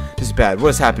bad. What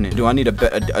is happening? Do I need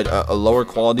a lower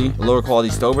quality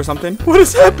stove or something? What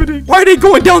is happening? Why are they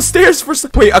going downstairs for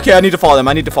wait, okay, I need to follow them.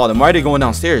 Why are they going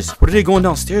downstairs? What are they going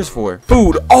downstairs for?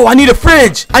 Food. Oh, I need a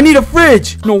fridge.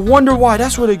 No wonder why.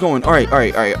 That's where they're going. All right.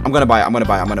 I'm gonna buy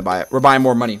it. We're buying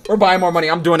more money.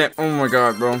 I'm doing it. Oh my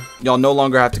god, bro. Y'all no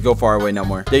longer have to go far away no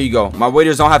more. There you go. My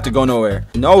waiters don't have to go nowhere.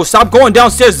 No, stop going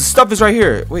downstairs. The stuff is right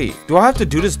here. Wait, do I have to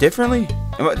do this differently?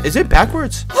 Is it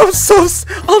backwards? I'm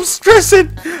stressing.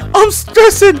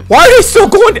 Why are they still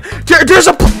going? There's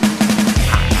a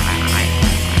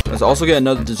Let's also get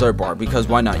another dessert bar because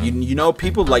why not? You know,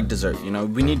 people like dessert. You know,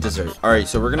 we need dessert. All right,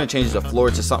 so we're gonna change the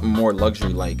floor to something more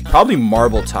luxury, like probably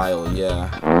marble tile.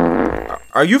 Yeah.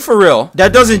 Are you for real?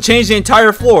 That doesn't change the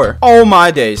entire floor. Oh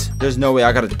my days. There's no way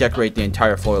I gotta decorate the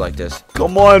entire floor like this.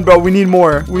 Come on, bro. We need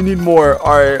more. We need more.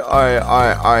 All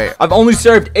right. I've only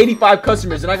served 85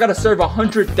 customers and I gotta serve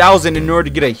 100,000 in order to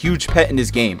get a huge pet in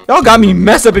this game. Y'all got me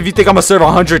messed up if you think I'm gonna serve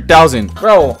 100,000.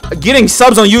 Bro, getting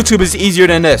subs on YouTube is easier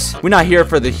than this. We're not here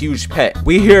for the huge pet.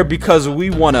 We here because we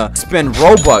wanna spend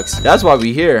Robux. That's why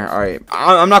we here. All right.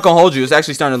 I'm not gonna hold you. It's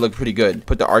actually starting to look pretty good.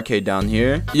 Put the arcade down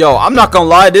here. Yo, I'm not gonna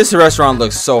lie. This restaurant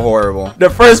looks so horrible.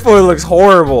 The first floor looks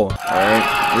horrible. All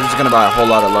right, we're just gonna buy a whole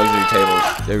lot of luxury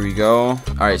tables. There we go.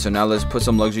 All right, so now let's put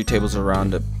some luxury tables around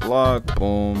the block.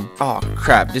 Boom. Oh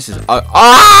crap, this is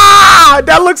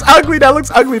that looks ugly. That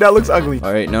looks ugly.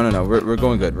 All right, no, we're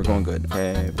going good.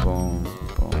 Okay, boom.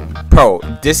 Bro,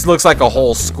 this looks like a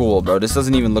whole school, bro. This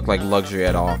doesn't even look like luxury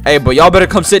at all. Hey, but y'all better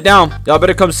come sit down.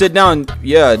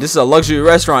 Yeah, this is a luxury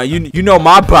restaurant. You know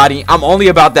my body. I'm only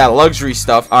about that luxury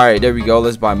stuff. All right, there we go.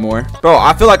 Let's buy more. Bro,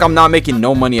 I feel like I'm not making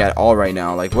no money at all right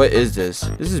now. Like, what is this?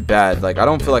 This is bad. Like, I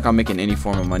don't feel like I'm making any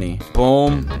form of money.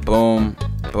 Boom.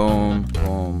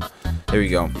 There we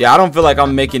go. Yeah, I don't feel like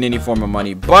I'm making any form of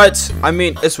money, but I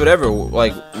mean, it's whatever.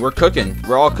 Like, we're cooking.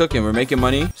 We're all cooking. We're making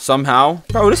money somehow.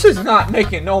 Bro, this is not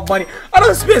making no money. I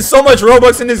don't spend so much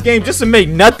Robux in this game just to make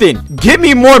nothing. Give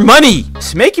me more money.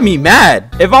 It's making me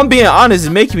mad. If I'm being honest,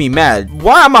 it's making me mad.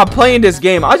 Why am I playing this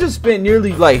game? I just spent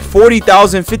nearly like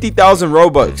 40,000, 50,000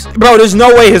 Robux. Bro, there's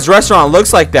no way his restaurant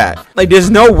looks like that. Like, there's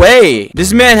no way.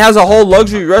 This man has a whole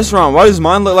luxury restaurant. Why does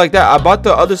mine look like that? I bought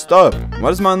the other stuff. Why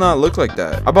does mine not look like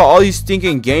that? I bought all these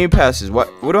stinking game passes. What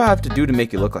do I have to do to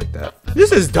make it look like that?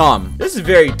 This is dumb. This is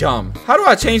very dumb. How do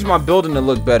I change my building to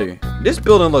look better? This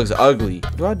building looks ugly.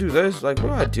 Do I do this? Like, what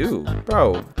do I do?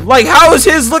 Bro, like, how does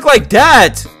his look like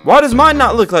that? Why does mine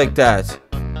not look like that?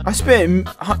 I spent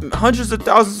hundreds of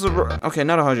thousands of... Okay,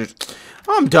 not 100.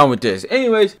 I'm done with this.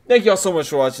 Anyways, thank y'all so much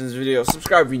for watching this video.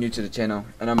 Subscribe if you're new to the channel,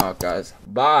 and I'm out, guys.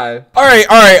 Bye. All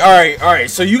right.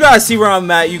 So you guys see where I'm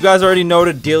at. You guys already know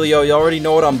the dealio. Y'all already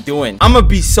know what I'm doing. I'm gonna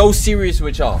be so serious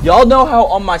with y'all. Y'all know how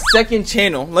on my second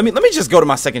channel, let me just go to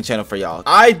my second channel for y'all.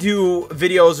 I do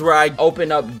videos where I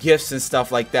open up gifts and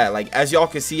stuff like that. Like, as y'all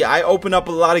can see, I open up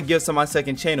a lot of gifts on my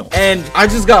second channel, and I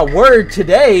just got word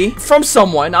today from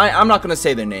someone. I'm not gonna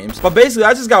say their names, but basically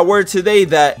I just got word today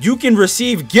that you can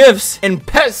receive gifts in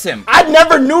Pet Sim. I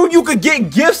never knew you could get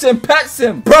gifts in Pet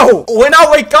Sim. Bro, when I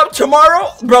wake up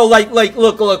tomorrow, bro, like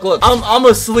look. I'm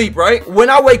asleep, right? When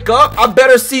I wake up, I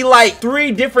better see like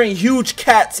 3 different huge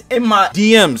cats in my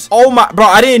DMs. Oh my, bro,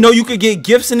 I didn't know you could get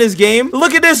gifts in this game.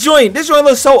 Look at this joint. This joint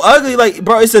looks so ugly. Like,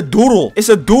 bro, it's a doodle.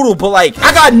 But like,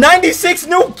 I got 96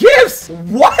 new gifts.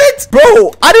 What?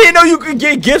 Bro, I didn't know you could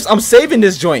get gifts. I'm saving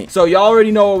this joint. So y'all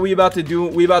already know what we about to do.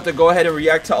 We about to go ahead and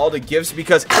react to all the gifts,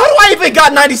 because how do I even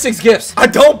got 96 gifts? I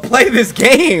don't play this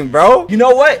game, bro. You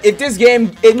know what? If this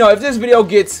game, if this video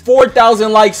gets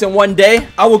 4,000 likes in one day,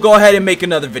 I will go ahead and make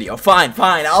another video. Fine.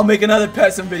 I'll make another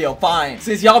Pet Sim video. Fine.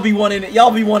 Since y'all be wanting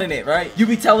it, right? You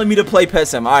be telling me to play Pet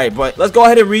Sim. All right, but let's go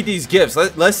ahead and read these gifts.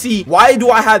 Let's see. Why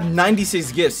do I have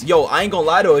 96 gifts? Yo, I ain't gonna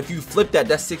lie though. If you flip that,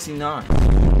 that's 69.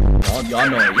 Y'all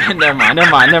know it. Never mind.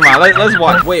 Let's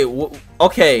watch. Wait.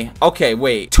 Okay,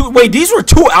 wait. Wait, these were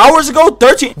 2 hours ago?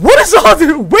 13. What is all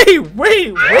this? Wait.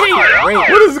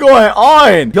 What is going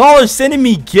on? Y'all are sending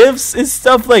me gifts and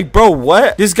stuff. Like, bro,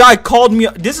 what? This guy called me.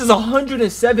 This is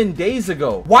 107 days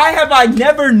ago. Why have I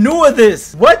never knew of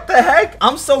this? What the heck?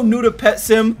 I'm so new to Pet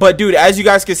Sim. But dude, as you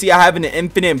guys can see, I have an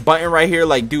infinite button right here.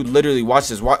 Like, dude, literally, watch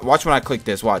this. Watch when I click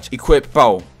this. Watch. Equip.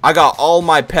 Bro, I got all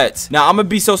my pets. Now, I'm gonna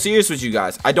be so serious with you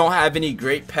guys. I don't have any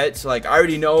great pets. Like, I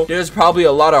already know there's probably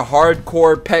a lot of hardcore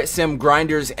Pet Sim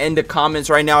grinders in the comments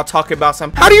right now talking about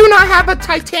some. How do you not have a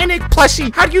Titanic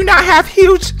plushie? How do you not have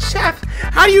huge chef?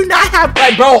 How do you not have,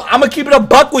 like, bro, I'm gonna keep it a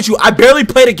buck with you. I barely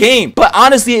play the game, but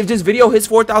honestly, if this video hits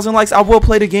 4,000 likes, I will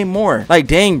play the game more. Like,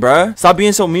 dang, bro, stop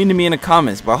being so mean to me in the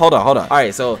comments. But hold on. All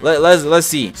right, so let's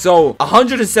see. So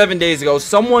 107 days ago,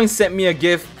 someone sent me a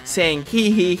gift saying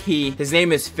he. His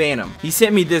name is Phantom. He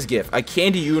sent me this gift, a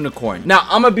candy unicorn. Now,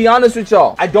 I'm gonna be honest with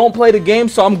y'all. I don't play the game,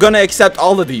 so I'm gonna accept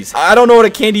all of these. I don't know what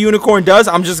a candy unicorn does.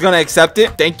 I'm just gonna accept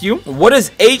it. Thank you. What does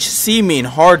HC mean?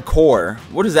 Hardcore.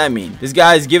 What does that mean? This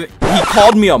guy is giving... he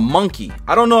called me a monkey.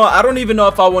 I don't know. I don't even know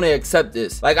if I want to accept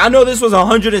this. Like, I know this was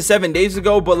 107 days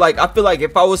ago, but like, I feel like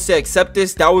if I was to accept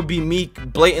this, that would be me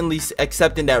blatantly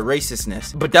accepting that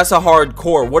racistness. But that's a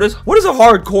hardcore. What is a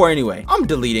hardcore anyway? I'm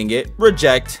deleting it.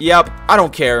 Reject. Yep. I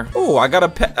don't care. Oh, I got a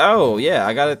pet. Oh yeah,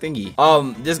 I got a thingy.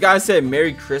 This guy said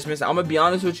Merry Christmas. I'm gonna be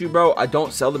honest with you, bro. I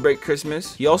don't celebrate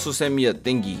Christmas. He also sent me a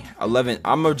thingy. 11.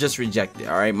 I'm gonna just reject it.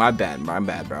 All right, my bad,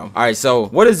 bro. All right, so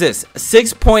what is this?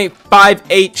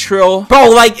 6.58 trill, bro.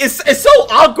 Like, it's so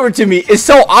awkward to me. It's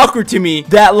so awkward to me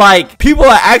that like people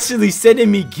are actually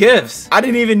sending me gifts. I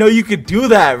didn't even know you could do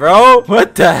that, bro.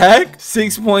 What the heck?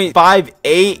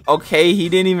 6.58. Okay, he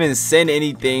didn't even send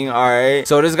anything. All right,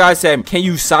 so this guy said, can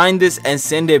you sign this and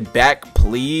send it back,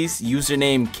 please?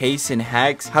 Username Case and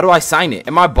Hacks. How do I sign it?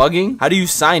 Am I bugging? How do you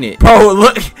sign it, bro?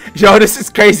 Look, yo, this is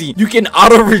crazy. You can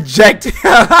auto reject. You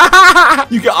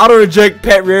can auto reject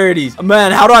pet rarities.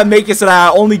 Man, how do I make it so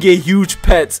that I only get huge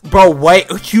pets, bro?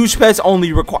 Wait, huge pets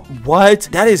only require what?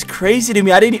 That is crazy to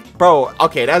me. I didn't, bro.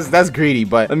 Okay, that's greedy,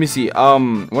 but let me see.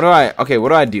 What do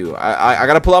I do? I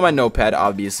gotta pull out my notepad,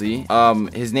 obviously.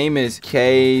 His name is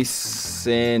Case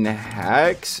and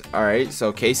Hacks. All right,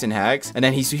 so Case and Hacks, and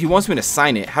then he wants me to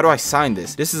sign it. How do I sign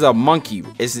this? This is a monkey.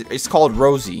 It's called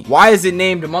Rosie. Why is it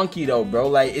named monkey though, bro?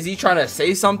 Like, is he trying to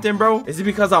say something, bro? Is it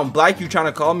because I'm black you trying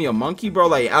to call me a monkey, bro?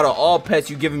 Like, out of all pets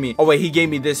you giving me, oh wait, he gave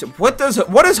me this. What does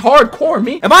hardcore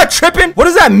mean? Am I tripping? What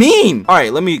does that mean? All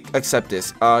right, let me accept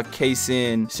this. Case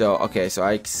in. So okay, so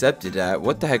I accepted that.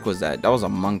 What the heck was that? That was a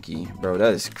monkey, bro.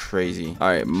 That is crazy. All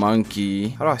right, monkey.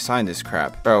 How do I sign this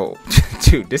crap, bro?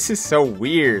 Dude, this is so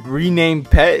weird. Rename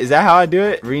pet. Is that how I do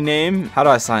it? Rename. How do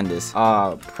I sign this?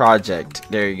 Project.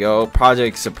 There you go.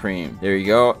 Project Supreme. There you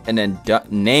go. And then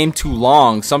name too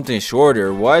long. Something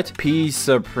shorter. What? P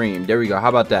Supreme. There we go. How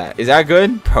about that? Is that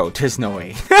good? Bro, there's no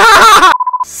way.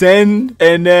 Send,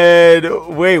 and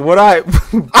then wait, what I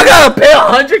gotta pay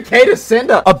 100K to send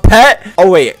a pet?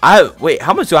 Oh wait,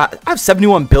 how much do I have?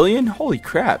 71 billion. Holy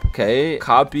crap. Okay,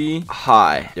 copy.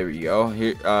 Hi, there we go.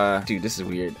 Here, dude, this is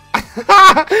weird.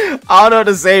 I don't know what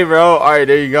to say, bro. All right,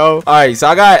 there you go. All right, so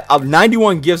I got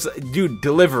 91 gifts, dude.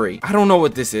 Delivery. I don't know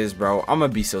what this is, bro. I'm gonna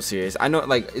be so serious. I know,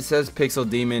 like, it says Pixel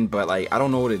Demon, but like, I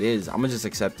don't know what it is. I'm gonna just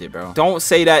accept it, bro. Don't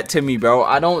say that to me, bro.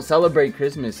 I don't celebrate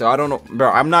Christmas, so I don't know, bro.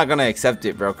 I'm not gonna accept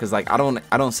it, bro, because like I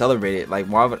don't celebrate it. Like,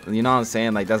 why would, you know what I'm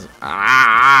saying? Like, that's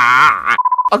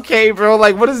okay, bro.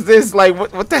 Like, what is this? Like,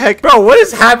 what the heck, bro? What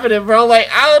is happening, bro? Like,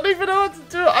 I don't even know what to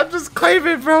do. I'm just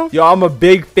claiming, bro. Yo, I'm a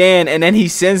big fan, and then he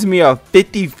sends me a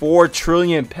 54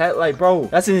 trillion pet. Like, bro,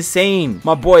 that's insane,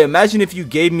 my boy. Imagine if you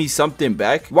gave me something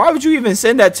back. Why would you even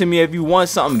send that to me if you want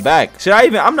something back? Should I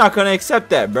even? I'm not gonna accept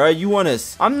that, bro. You want to?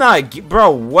 I'm not,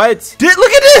 bro. What?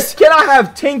 Look at this. Can I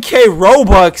have 10K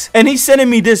Robux? And he's sending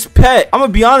me this pet. I'm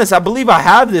gonna be honest. I believe I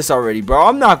have this already, bro.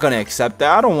 I'm not gonna accept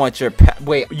that. I don't want your pet.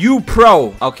 Wait, you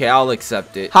pro? Okay, I'll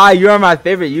accept it. Hi, you're my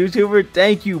favorite YouTuber.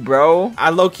 Thank you, bro.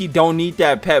 I low-key don't need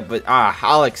that pet, but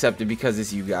I'll accept it because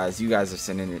it's you guys. You guys are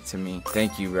sending it to me.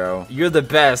 Thank you, bro. You're the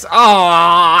best.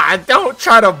 Oh, don't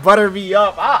try to butter me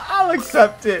up. I'll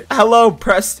accept it. Hello,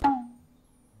 Preston.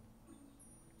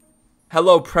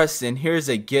 Hello, Preston. Here's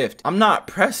a gift. I'm not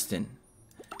Preston.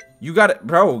 You got it,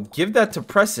 bro. Give that to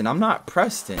Preston. I'm not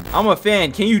Preston. I'm a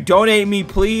fan. Can you donate me,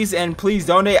 please? And please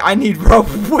donate. I need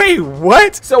wait,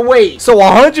 what? So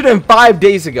 105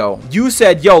 days ago, you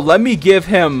said, yo, let me give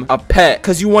him a pet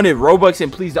because you wanted Robux,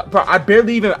 and please, bro, I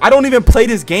don't even play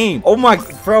this game. Oh my,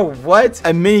 bro, what?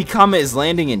 A mini comet is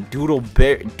landing in Doodle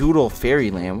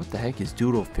Fairyland. What the heck is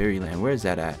Doodle Fairyland? Where is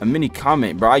that at? A mini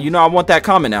comet, bro. You know I want that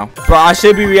comment now. Bro,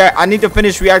 I need to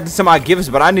finish reacting to my gifts,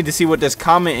 but I need to see what this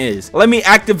comment is. Let me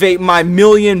activate my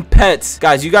million pets.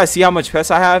 Guys, you guys see how much pets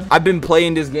I have? I've been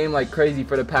playing this game like crazy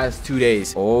for the past 2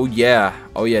 days. Oh yeah,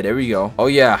 there we go. Oh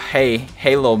yeah, hey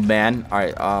little man. All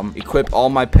right, equip all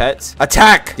my pets.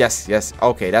 Attack. Yes.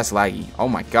 Okay, that's laggy. Oh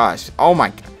my gosh. Oh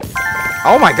my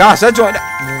gosh, that joined.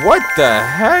 What the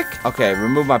heck? Okay,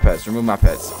 remove my pets. All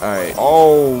right.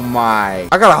 Oh my,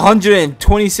 I got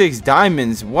 126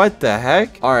 diamonds. What the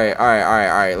heck? All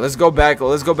right. Let's go back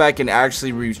and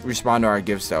actually respond to our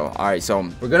gifts though. All right, so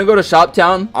we're gonna go to Shop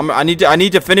Town. I need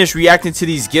to finish reacting to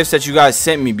these gifts that you guys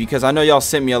sent me because I know y'all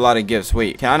sent me a lot of gifts.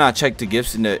 Wait, can I not check the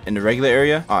gifts in the regular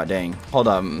area? Oh dang, hold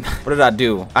on. What did I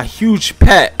do? A huge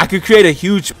pet. I could create a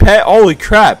huge pet. Holy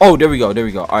crap. Oh, there we go.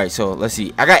 All right, so let's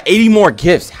see. I got 80 more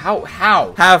gifts. How?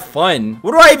 Have fun.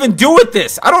 What do I even do with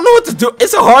this? I don't know what to do.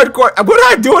 It's a hardcore. What do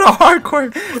I do in a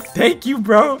hardcore? Thank you,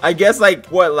 bro. I guess like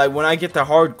what? Like when I get the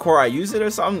hardcore, I use it or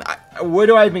something. Where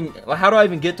do how do I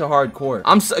even get to hardcore?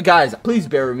 Guys, please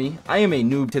bear with me. I am a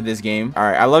noob to this game. All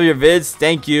right, I love your vids.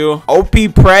 Thank you. OP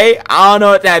Prey. I don't know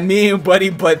what that means, buddy,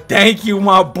 but thank you,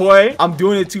 my boy. I'm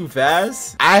doing it too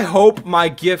fast. I hope my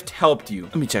gift helped you.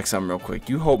 Let me check something real quick.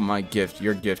 You hope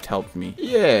your gift helped me.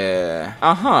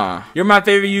 Yeah. You're my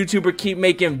favorite YouTuber. Keep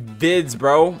making vids,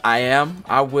 bro. I am.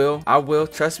 I will.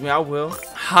 Trust me, I will.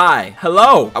 Hi.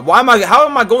 Hello. How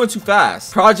am I going too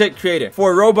fast? Project creator.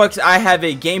 For Robux, I have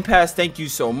a Game Pass. Thank you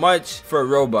so much for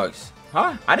Robux.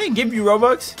 Huh? I didn't give you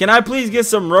Robux. Can I please get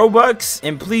some Robux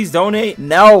and please donate?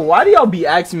 No. Why do y'all be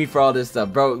asking me for all this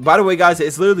stuff, bro? By the way, guys,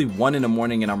 it's literally 1 in the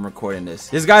morning and I'm recording this.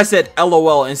 This guy said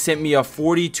LOL and sent me a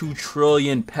 42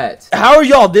 trillion pet. How are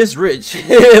y'all this rich?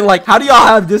 Like, how do y'all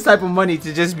have this type of money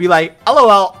to just be like,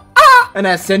 LOL? And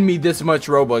then send me this much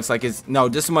Robux like it's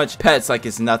this much pets like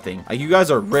it's nothing. Like, you guys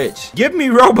are rich. Give me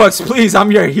Robux, please.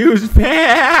 I'm your huge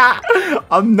fan.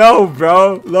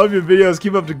 Bro. Love your videos.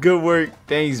 Keep up the good work.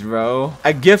 Thanks, bro.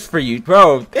 A gift for you,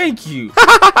 bro. Thank you.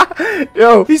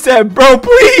 Yo, he said, bro,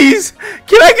 please.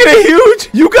 Can I get a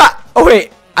huge? Oh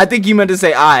wait, I think you meant to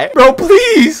say bro,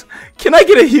 please. Can I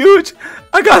get a huge?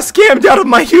 I got scammed out of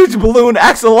my huge balloon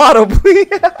axolotl, please.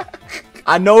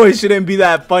 I know it shouldn't be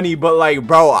that funny, but like,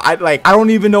 bro, I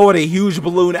don't even know what a huge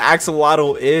balloon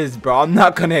axolotl is, bro. I'm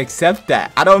not gonna accept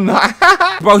that. I don't know.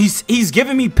 Bro, he's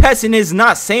giving me pets and is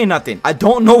not saying nothing. I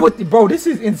don't know bro, this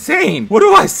is insane. What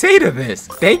do I say to this?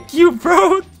 Thank you,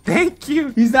 bro. Thank you.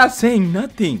 He's not saying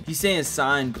nothing. He's saying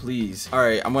sign, please. All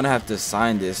right, I'm gonna have to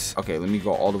sign this. Okay, let me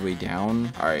go all the way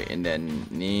down. All right, and then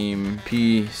name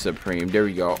P Supreme. There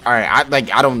we go. All right,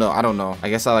 I don't know. I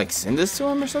guess I send this to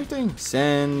him or something.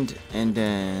 Send, and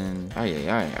then okay,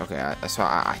 that's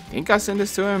why I think I send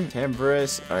this to him.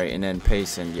 Temperous. All right, and then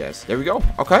paste and yes. There we go.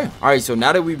 Okay. All right, so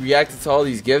now that we reacted to all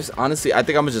these gifts, honestly, I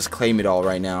think I'm gonna just claim it all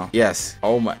right now. Yes.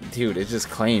 Oh my dude, it's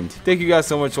just claimed. Thank you guys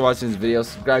so much for watching this video.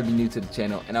 Subscribe if you're new to the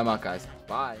channel. And I'm out, guys.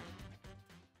 Bye.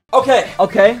 Okay.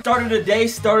 Start of the day.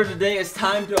 It's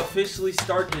time to officially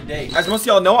start the day. As most of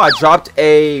y'all know, I dropped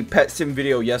a pet sim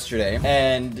video yesterday.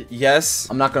 And yes,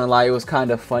 I'm not gonna lie, it was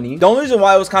kind of funny. The only reason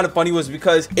why it was kind of funny was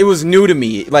because it was new to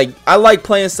me. Like, I like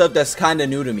playing stuff that's kind of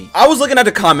new to me. I was looking at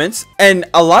the comments, and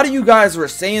a lot of you guys were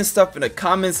saying stuff in the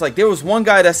comments. Like, there was one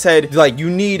guy that said, like, you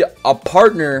need a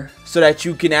partner so that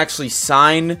you can actually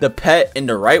sign the pet in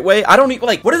the right way. I don't even,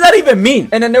 like, what does that even mean?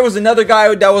 And then there was another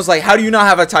guy that was like, how do you not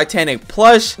have a Titanic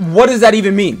plush? What does that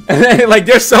even mean? Like,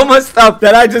 there's so much stuff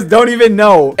that I just don't even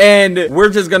know. And we're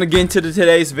just gonna get into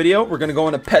today's video. We're gonna go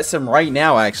into pet sim right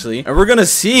now, actually. And we're gonna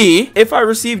see if I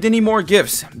received any more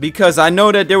gifts, because I know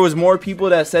that there was more people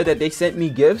that said that they sent me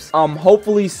gifts.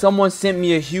 Hopefully someone sent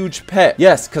me a huge pet.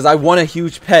 Yes, because I want a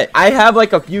huge pet. I have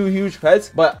like a few huge pets,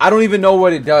 but I don't even know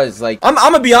what it does. Like, I'm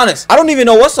gonna be honest. I don't even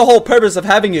know what's the whole purpose of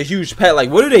having a huge pet. Like,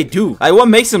 what do they do? Like, what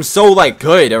makes them so, like,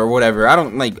 good or whatever? I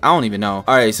don't even know.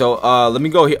 All right, so let me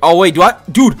go here. Oh wait,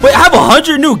 dude, wait, I have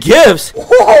 100 new gifts.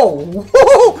 Whoa.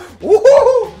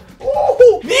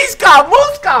 These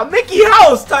got Mickey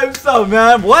House type stuff,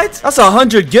 man. What? That's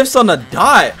 100 gifts on the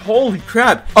dot. Holy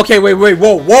crap. Okay, wait,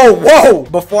 whoa.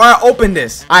 Before I open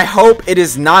this, I hope it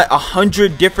is not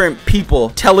 100 different people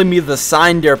telling me to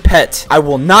sign their pet. I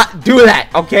will not do that,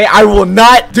 okay? I will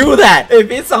not do that.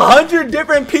 If it's 100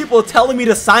 different people telling me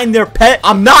to sign their pet,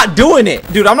 I'm not doing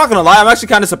it. Dude, I'm not gonna lie. I'm actually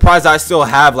kind of surprised I still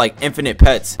have, like, infinite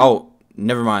pets. Oh,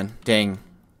 never mind. Dang.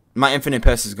 My infinite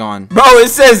pets is gone. Bro, it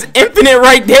says infinite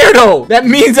right there, though. That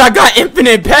means I got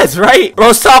infinite pets, right?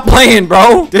 Bro, stop playing,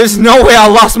 bro. There's no way I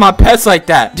lost my pets like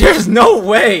that. There's no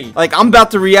way. Like, I'm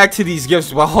about to react to these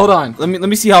gifts. Well, hold on. Let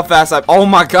me see how fast oh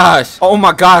my gosh.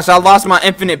 I lost my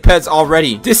infinite pets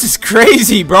already. This is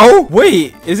crazy, bro.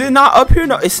 Wait, is it not up here?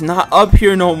 No, it's not up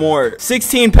here no more.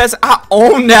 16 pets. I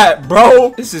own that,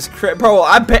 bro. This is crazy, bro.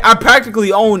 I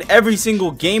practically own every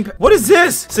single game. What is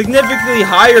this? Significantly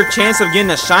higher chance of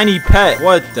getting a shiny pet.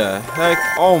 What the heck?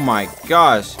 Oh my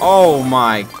gosh.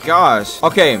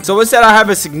 Okay, so it said I have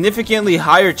a significantly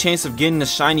higher chance of getting a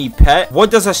shiny pet.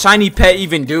 What does a shiny pet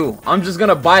even do? I'm just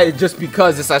gonna buy it just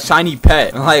because it's a shiny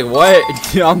pet. Like, what?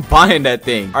 I'm buying that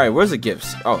thing. All right, where's the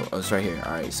gifts? Oh, it's right here.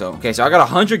 All right, so I got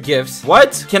 100 gifts.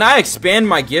 What? Can I expand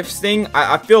my gifts thing?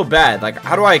 I feel bad. Like,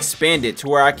 how do I expand it to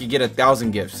where I could get 1,000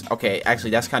 gifts? Okay,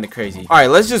 actually, that's kind of crazy. All right,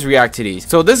 let's just react to these.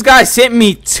 So this guy sent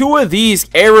me 2 of these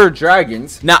error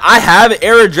dragons. Now I have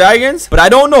Era Dragons, but I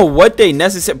don't know what they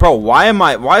necessarily. Bro, why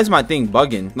is my thing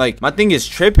bugging? Like, my thing is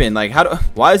tripping. Like,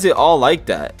 why is it all like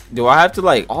that? Do I have to,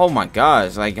 like, oh my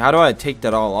gosh, like, how do I take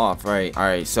that all off? Right. All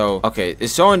right. So, okay,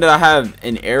 it's showing that I have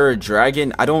an Era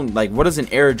Dragon. I don't, like, what does an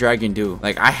Era Dragon do?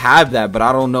 Like, I have that, but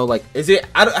I don't know, like, is it,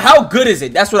 how good is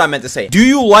it? That's what I meant to say. Do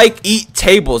you like eat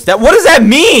tables? What does that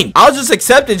mean? I'll just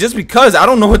accept it just because I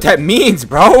don't know what that means,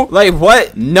 bro. Like,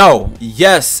 what? No.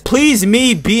 Yes. Please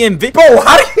me be in video. Bro,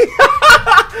 how do you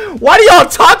why do y'all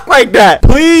talk like that?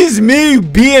 Please me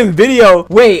be in video.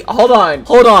 Wait, hold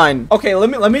on. Okay,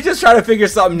 let me just try to figure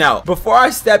something out before I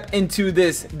step into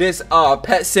this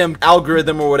pet sim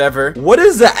algorithm or whatever. What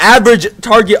is the average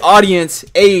target audience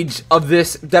age of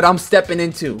this that I'm stepping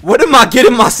into? What am I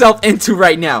getting myself into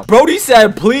right now? Brody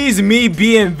said, please me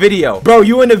be in video. Bro,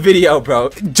 you in the video, bro.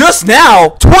 Just now,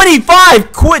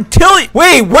 25 quintillion.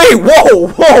 Wait,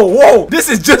 whoa. This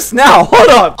is just now. Hold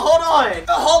on. All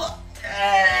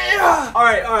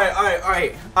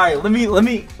right. Let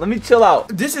me chill out.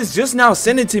 This is just now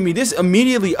sent it to me. This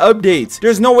immediately updates.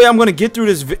 There's no way I'm gonna get through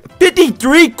this.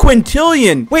 53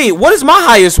 quintillion. Wait, what is my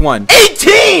highest one?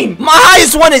 18. My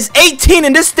highest one is 18,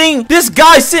 and this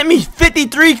guy sent me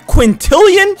 53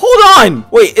 quintillion. Hold on.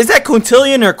 Wait, is that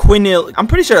quintillion or quintil? I'm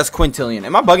pretty sure that's quintillion.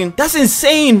 Am I bugging? That's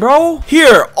insane, bro.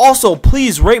 Here, also,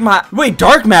 please rate my. Wait,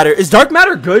 dark matter. Is dark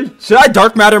matter good? Should I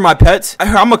dark matter my pets?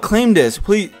 I'm gonna claim this.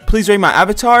 Please rate my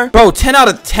avatar. Bro, 10 out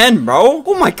of 10, bro.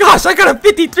 Oh my gosh, I got a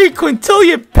 53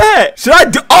 quintillion pet. Should I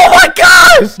do? Oh my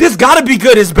gosh. This gotta be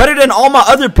good. It's better than all my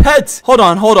other pets. Hold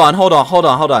on.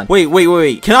 Wait.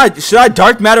 Should I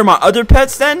dark matter my other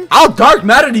pets then? I'll dark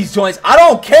matter these joints. I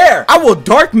don't care. I will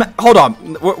dark hold on.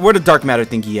 Where the dark matter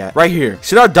thingy at? Right here.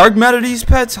 Should I dark matter these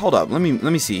pets? Hold up. Let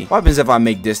me see. What happens if I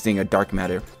make this thing a dark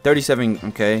matter? 37.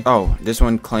 Okay. Oh, this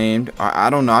one claimed. I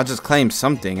don't know. I just claimed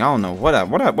something. I don't know. What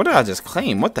did I just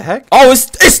claim? What the heck? Oh, it's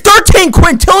 13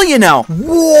 quintillion now.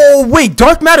 Whoa, wait,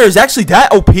 dark matter is actually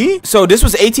that OP? So this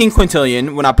was 18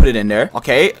 quintillion when I put it in there.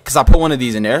 Okay, because I put one of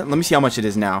these in there. Let me see how much it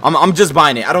is now. I'm just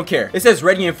buying it. I don't care. It says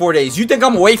ready in 4 days. You think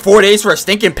I'm gonna wait 4 days for a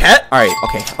stinking pet? All right,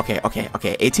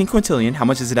 okay. 18 quintillion. How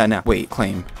much is it at now? Wait,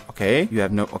 claim. Okay, you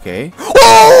have no. Okay.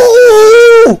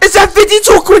 Oh, it's at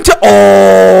 52 quintillion.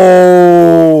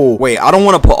 Oh, wait, I don't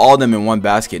want to put all of them in one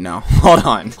basket now. Hold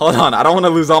on. I don't want to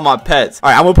lose all my pets. All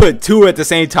right, I'm gonna put 2 at the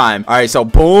same time. All right, so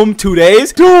boom, 2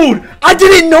 days. Dude, I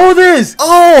didn't know this.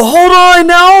 Oh, hold on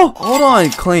now. Hold on,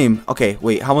 claim. Okay,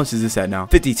 wait, how much is this at now?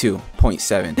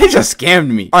 52.7. They just scammed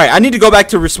me. All right, I need to go back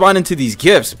to responding to these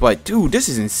gifts, but dude, this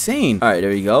is insane. All right,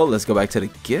 there we go. Let's go back to the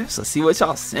gifts. Let's see what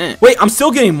y'all sent. Wait, I'm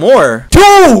still getting more.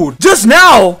 Dude, just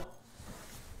now.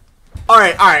 All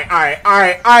right,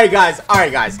 guys.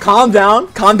 Calm down.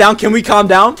 Can we calm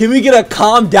down? Can we get a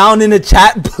calm down in the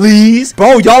chat, please?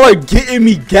 Bro, y'all are getting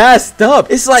me gassed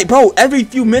up. It's like, bro, every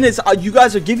few minutes, you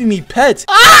guys are giving me pets.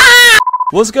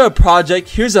 What's good, project?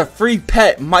 Here's a free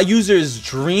pet. My user is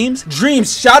Dreams.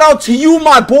 Dreams, shout out to you,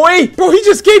 my boy. Bro, he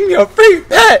just gave me a free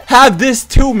pet. Have this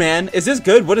too, man. Is this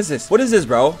good? What is this? What is this,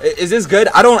 bro? Is this good?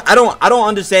 I don't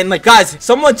understand. Like, guys,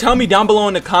 someone tell me down below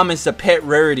in the comments the pet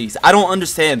rarities. I don't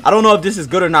understand. I don't know if this is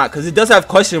good or not because it does have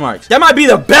question marks. That might be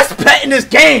the best pet in this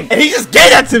game, and he just gave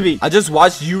that to me. I just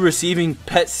watched you receiving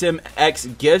Pet Sim X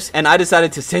gifts, and I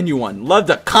decided to send you one. Love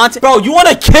the content. Bro, you want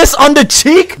a kiss on the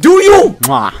cheek? Do you?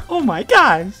 Mwah. Oh my god.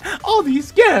 All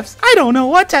these gifts, I don't know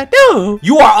what to do.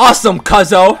 You are awesome,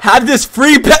 cuzzo. Have this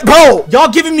free pet. Bro, y'all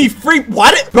giving me free.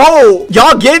 What? Bro,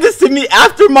 y'all gave this to me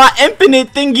after my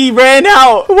infinite thingy ran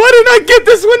out. Why did I get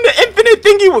this when the infinite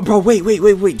thingy? Bro,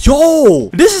 wait.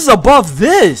 Yo, this is above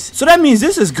this. So that means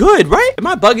this is good, right? Am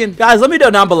I bugging? Guys, let me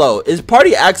know down below. Is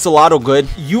Party Axolotl good?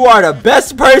 You are the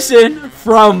best person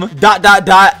from ...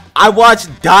 I watch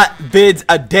bids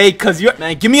a day cause you're,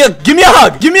 man, give me a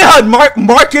hug.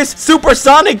 Marcus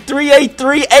Supersonic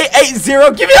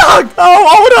 383880. Give me a hug. Oh,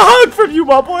 I want a hug from you,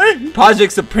 my boy.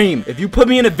 Project Supreme. If you put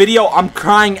me in a video, I'm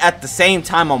crying at the same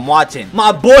time I'm watching.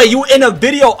 My boy, you in a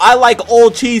video. I like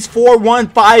old cheese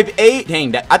 4158.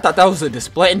 Dang, I thought that was a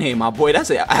display name, my boy.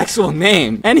 That's an actual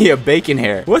name. And he a bacon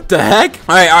hair. What the heck?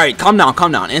 All right, calm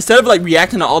down. Instead of like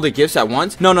reacting to all the gifts at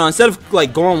once, no, instead of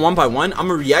like going one by one, I'm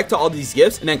gonna react to all these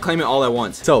gifts and then claim it all at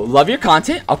once. So love your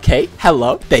content. Okay,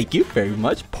 hello, thank you very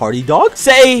much, party dog.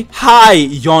 Say hi,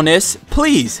 Jonas,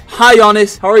 please. Hi,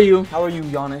 Jonas. How are you? Hey,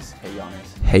 Jonas.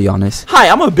 Hey, Giannis. Hi,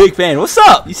 I'm a big fan. What's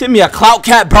up? You sent me a clout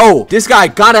cat, bro. This guy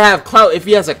gotta have clout if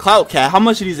he has a clout cat. How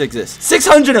much of these exist?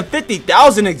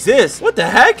 650,000 exist. What the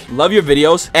heck? Love your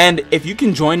videos. And if you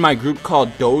can join my group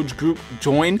called Doge Group,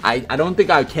 join. I don't think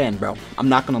I can, bro. I'm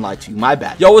not gonna lie to you. My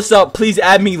bad. Yo, what's up? Please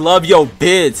add me. Love your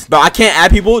vids. Bro, I can't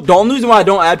add people. The only reason why I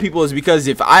don't add people is because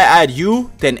if I add you,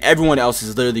 then everyone else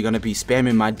is literally gonna be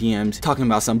spamming my DMs talking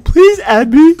about some, please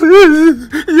add me. Please.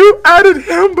 You added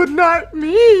him, but not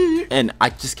me. And I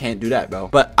just can't do that, bro.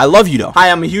 But I love you, though.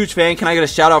 Hi, I'm a huge fan. Can I get a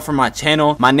shout out from my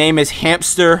channel? My name is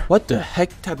Hamster. What the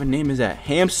heck type of name is that?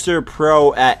 Hamster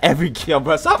Pro at every kill,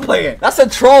 bro. Stop playing. That's a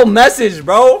troll message,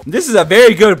 bro. This is a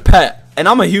very good pet. And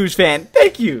I'm a huge fan.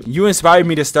 Thank you. You inspired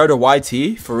me to start a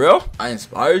YT. For real? I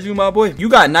inspired you, my boy. You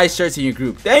got nice shirts in your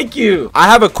group. Thank you. I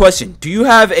have a question. Do you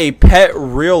have a pet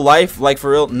real life? Like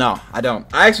for real? No, I don't.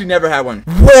 I actually never had one.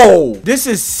 Whoa. This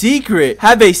is secret.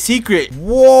 Have a secret.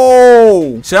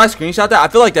 Whoa. Should I screenshot that? I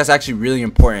feel like that's actually really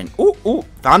important. Ooh, ooh.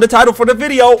 Found the title for the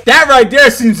video. That right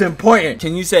there seems important.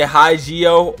 Can you say, hi,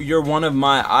 Gio? You're one of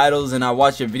my idols and I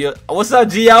watch your video. What's up,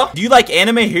 Gio? Do you like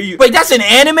anime? Hear you. Wait, that's an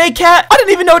anime cat? I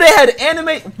didn't even know they had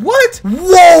anime. What?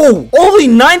 Whoa. Only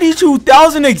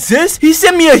 92,000 exist? He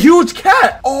sent me a huge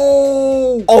cat.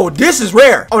 Oh, this is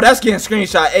rare. Oh, that's getting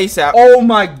screenshot ASAP. Oh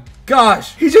my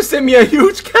gosh. He just sent me a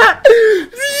huge cat.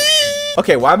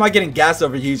 Okay, why am I getting gassed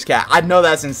over huge cat? I know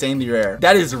that's insanely rare.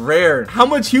 That is rare. How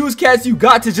much huge cats you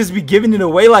got to just be giving it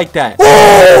away like that?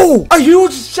 Whoa! A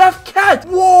huge chef cat.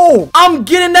 Whoa! I'm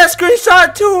getting that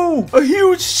screenshot too. A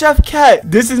huge chef cat.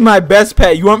 This is my best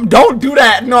pet. You want? Don't do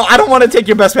that. No, I don't want to take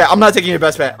your best pet. I'm not taking your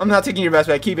best pet. I'm not taking your best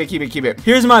pet. Keep it, keep it, keep it.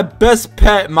 Here's my best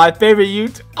pet. My favorite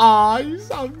YouTube. Aw, you're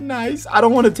so nice. I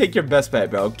don't want to take your best pet,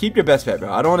 bro. Keep your best pet,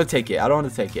 bro. I don't want to take it. I don't want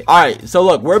to take it. All right, so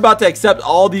look, we're about to accept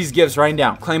all these gifts right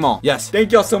now. Claim all. Yes.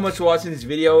 Thank y'all so much for watching this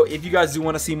video. If you guys do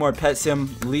want to see more pet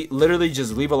sim, literally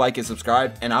just leave a like and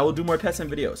subscribe, and I will do more pet sim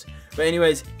videos. But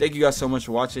anyways, thank you guys so much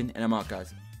for watching, and I'm out,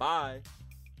 guys. Bye.